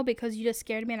feeling well because you just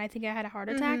scared me and I think I had a heart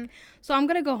attack. So I'm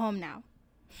going to go home now.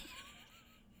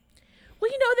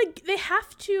 Well, they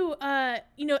have to,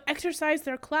 exercise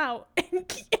their clout and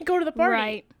go to the party.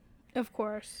 Right. Of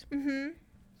course.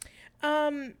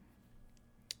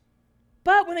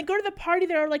 But when they go to the party,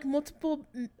 there are like multiple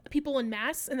people in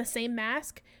masks, in the same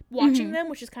mask, watching them,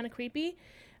 which is kind of creepy.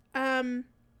 But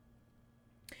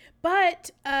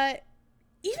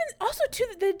even also too,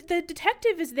 the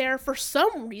detective is there for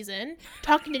some reason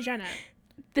talking to Jenna.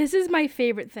 This is my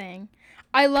favorite thing.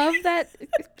 I love that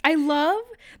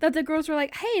the girls were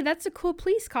like, hey, that's a cool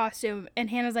police costume. And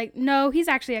Hannah's like, no, he's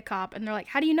actually a cop. And they're like,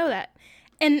 how do you know that?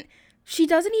 And she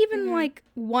doesn't even like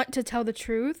want to tell the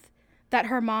truth that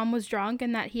her mom was drunk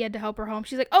and that he had to help her home.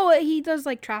 She's like, oh, he does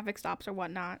like traffic stops or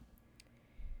whatnot.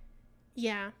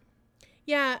 Yeah.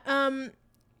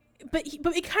 But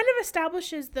it kind of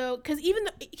establishes, though, because even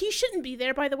though he shouldn't be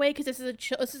there, by the way, because this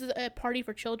is a party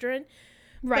for children.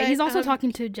 Right. But, he's also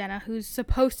talking to Jenna, who's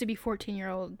supposed to be a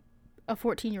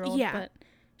 14-year-old, yeah. But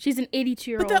she's an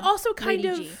 82-year-old. But that also kind Lady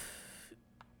of, G.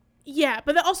 Yeah,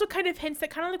 but that also kind of hints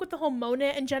that, kind of like with the whole Mona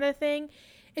and Jenna thing,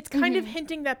 it's kind of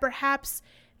hinting that perhaps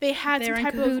they had some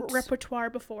type of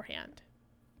repertoire beforehand.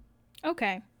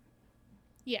 Okay.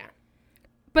 Yeah.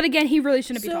 But again, he really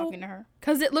shouldn't be talking to her,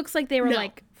 because it looks like they were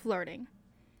like flirting.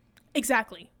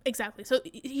 Exactly. So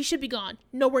he should be gone.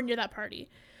 Nowhere near that party.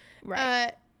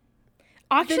 Right.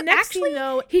 Actually,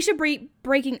 though, he should be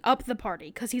breaking up the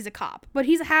party because he's a cop. But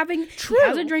he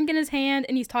has a drink in his hand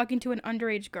and he's talking to an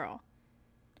underage girl.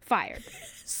 Fired.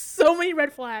 So many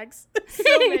red flags.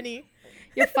 So many.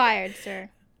 You're fired, sir.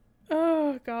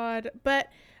 Oh, God. But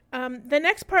the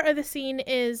next part of the scene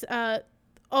is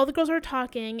all the girls are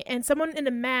talking and someone in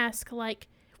a mask, like...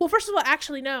 Well, first of all,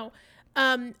 actually, no.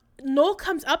 Noel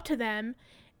comes up to them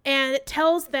and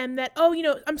tells them that, oh,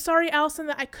 I'm sorry, Alison,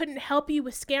 that I couldn't help you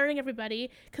with scaring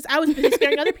everybody because I was busy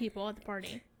scaring other people at the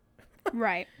party.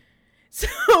 Right.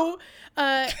 So,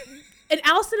 and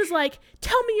Alison is like,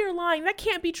 tell me you're lying. That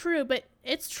can't be true. But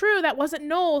it's true. That wasn't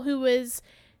Noel who was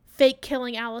fake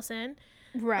killing Alison.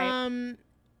 Right.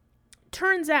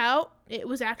 Turns out it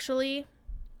was actually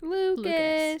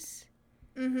Lucas.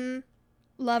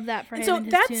 Love that for him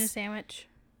and his tuna sandwich.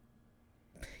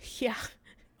 Yeah.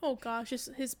 Oh gosh,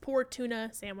 his poor tuna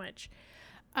sandwich.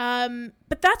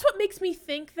 But that's what makes me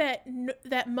think that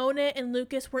Mona and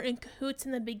Lucas were in cahoots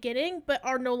in the beginning, but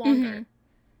are no longer.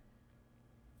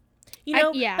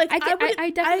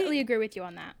 I definitely agree with you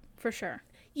on that, for sure.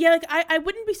 Yeah, like I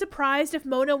wouldn't be surprised if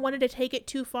Mona wanted to take it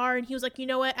too far, and he was like, you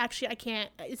know what, actually I can't.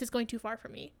 This is going too far for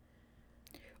me.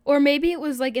 Or maybe it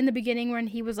was like in the beginning when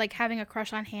he was like having a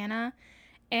crush on Hannah,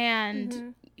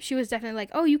 and she was definitely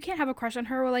like, oh, you can't have a crush on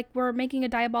her. We're making a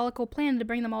diabolical plan to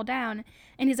bring them all down.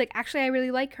 And he's like, actually, I really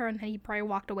like her. And then he probably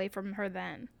walked away from her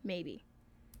then, maybe.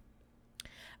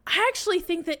 I actually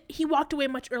think that he walked away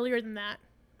much earlier than that,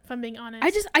 if I'm being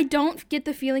honest. I don't get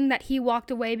the feeling that he walked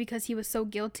away because he was so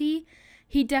guilty.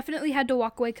 He definitely had to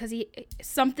walk away because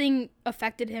something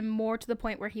affected him more to the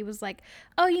point where he was like,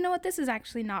 oh, you know what? This is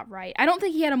actually not right. I don't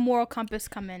think he had a moral compass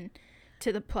come in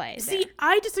to the play. See,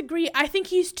 I disagree. I think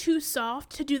he's too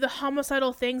soft to do the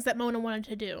homicidal things that Mona wanted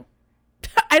to do.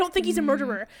 I don't think he's a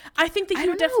murderer. I think that he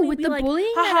would definitely be like,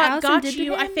 haha, got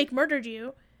you, I fake murdered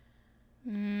you.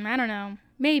 I don't know.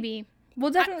 Maybe. Well,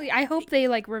 definitely, I hope they,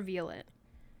 reveal it.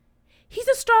 He's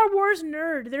a Star Wars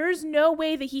nerd. There is no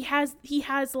way that he has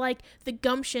the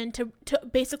gumption to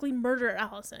basically murder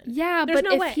Alison. Yeah, but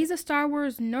if he's a Star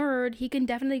Wars nerd, he can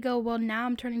definitely go, well, now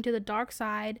I'm turning to the dark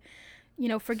side.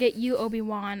 Forget you,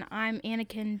 Obi-Wan. I'm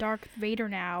Anakin Darth Vader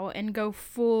now, and go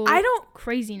full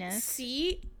craziness.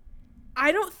 See,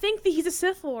 I don't think that he's a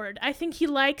Sith Lord. I think he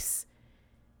likes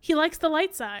the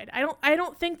light side. I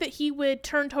don't think that he would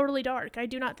turn totally dark. I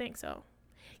do not think so.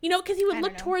 You know, because he would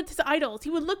look towards his idols. He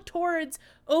would look towards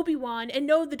Obi-Wan and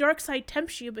know the dark side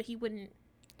tempts you, but he wouldn't.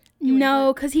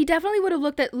 No, because he definitely would have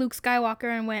looked at Luke Skywalker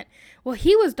and went, well,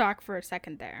 he was dark for a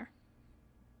second there.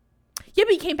 Yeah,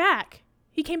 but he came back.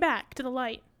 He came back to the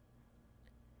light.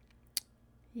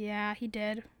 Yeah, he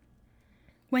did.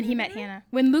 When he met Hannah.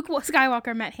 When Luke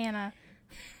Skywalker met Hannah.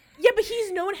 Yeah, but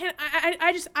he's known Hannah.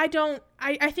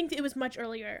 I think it was much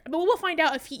earlier. But we'll find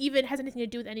out if he even has anything to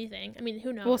do with anything. I mean,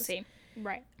 who knows? We'll see.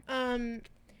 Right.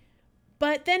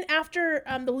 But then after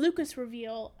the Lucas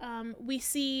reveal, we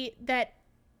see that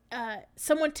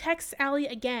someone texts Allie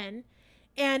again,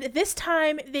 and this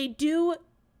time they do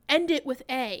end it with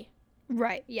A.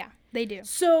 Right, yeah, they do.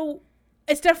 So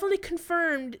it's definitely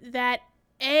confirmed that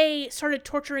A started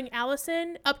torturing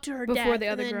Alison up to her death. Before the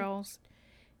other girls.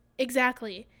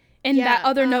 Exactly. And that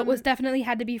other note was definitely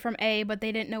had to be from A, but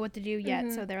they didn't know what to do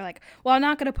yet. So they're like, well, I'm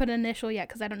not going to put an initial yet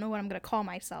because I don't know what I'm going to call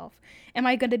myself. Am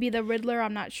I going to be the Riddler?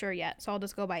 I'm not sure yet. So I'll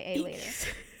just go by A later.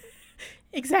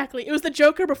 Exactly. It was the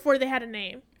Joker before they had a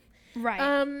name.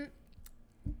 Right.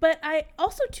 But I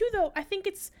also, too, though, I think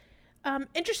it's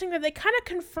interesting that they kind of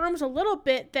confirms a little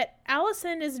bit that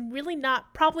Alison is really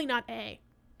probably not A.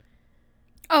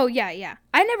 Oh, yeah.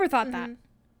 I never thought that.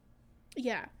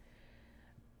 Yeah.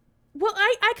 Well,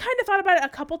 I kind of thought about it a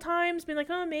couple times, being like,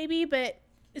 oh, maybe, but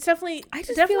it's definitely,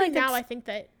 feel like now I think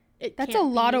that that's a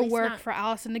lot of work for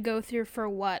Alison to go through for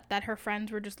what? That her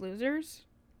friends were just losers?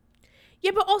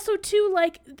 Yeah, but also, too,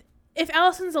 like, if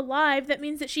Alison's alive, that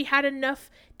means that she had enough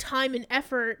time and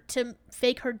effort to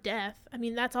fake her death. I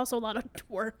mean, that's also a lot of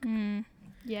work.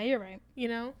 Yeah, you're right. You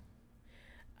know?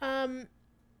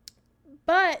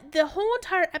 But the whole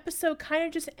entire episode kind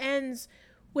of just ends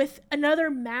with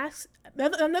another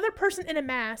person in a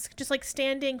mask, just like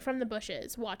standing from the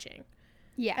bushes watching.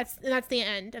 Yeah. That's the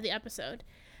end of the episode.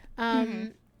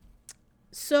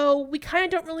 So we kind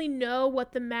of don't really know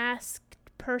what the masked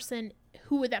person,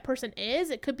 who that person is.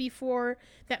 It could be for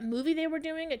that movie they were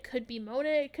doing. It could be Mona.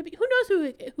 It could be, who knows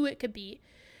who it could be.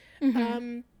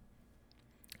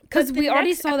 Because we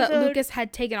already saw that Lucas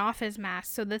had taken off his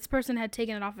mask, so this person had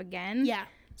taken it off again. Yeah.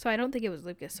 So I don't think it was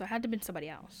Lucas, so it had to have been somebody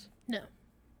else. No.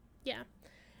 Yeah.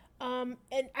 And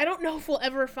I don't know if we'll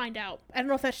ever find out. I don't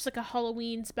know if that's just like a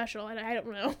Halloween special. I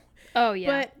don't know. Oh,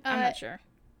 yeah. But, I'm not sure.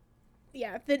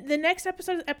 Yeah. The next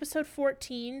episode is episode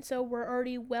 14, so we're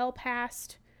already well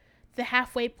past the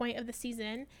halfway point of the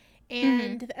season.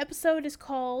 And the episode is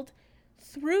called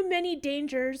Through Many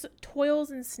Dangers,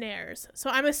 Toils and Snares. So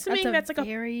I'm assuming that's like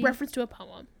a reference to a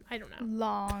poem. I don't know.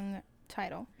 Long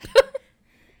title.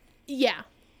 Yeah.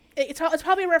 It's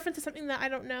probably a reference to something that I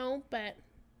don't know, but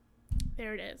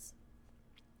there it is.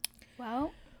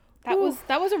 Well, that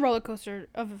was a roller coaster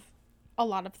of a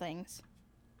lot of things.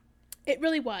 It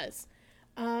really was.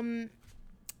 And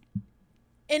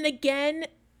again,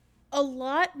 a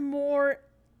lot more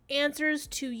answers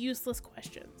to useless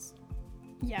questions.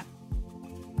 Yeah.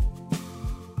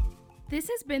 This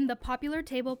has been the Popular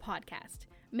Table Podcast.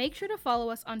 Make sure to follow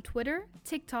us on Twitter,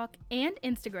 TikTok, and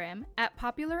Instagram at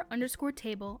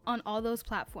popular_table on all those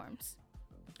platforms.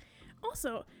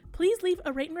 Also, please leave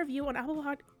a rate and review on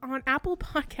Apple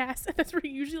Podcasts. That's where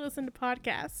you usually listen to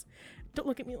podcasts. Don't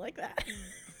look at me like that.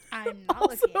 I'm not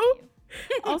looking at you.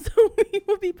 Also, we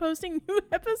will be posting new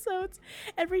episodes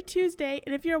every Tuesday.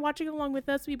 And if you're watching along with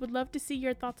us, we would love to see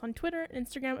your thoughts on Twitter and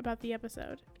Instagram about the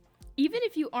episode. Even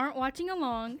if you aren't watching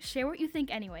along, share what you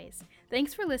think anyways.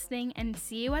 Thanks for listening, and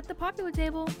see you at the Popular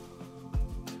Table.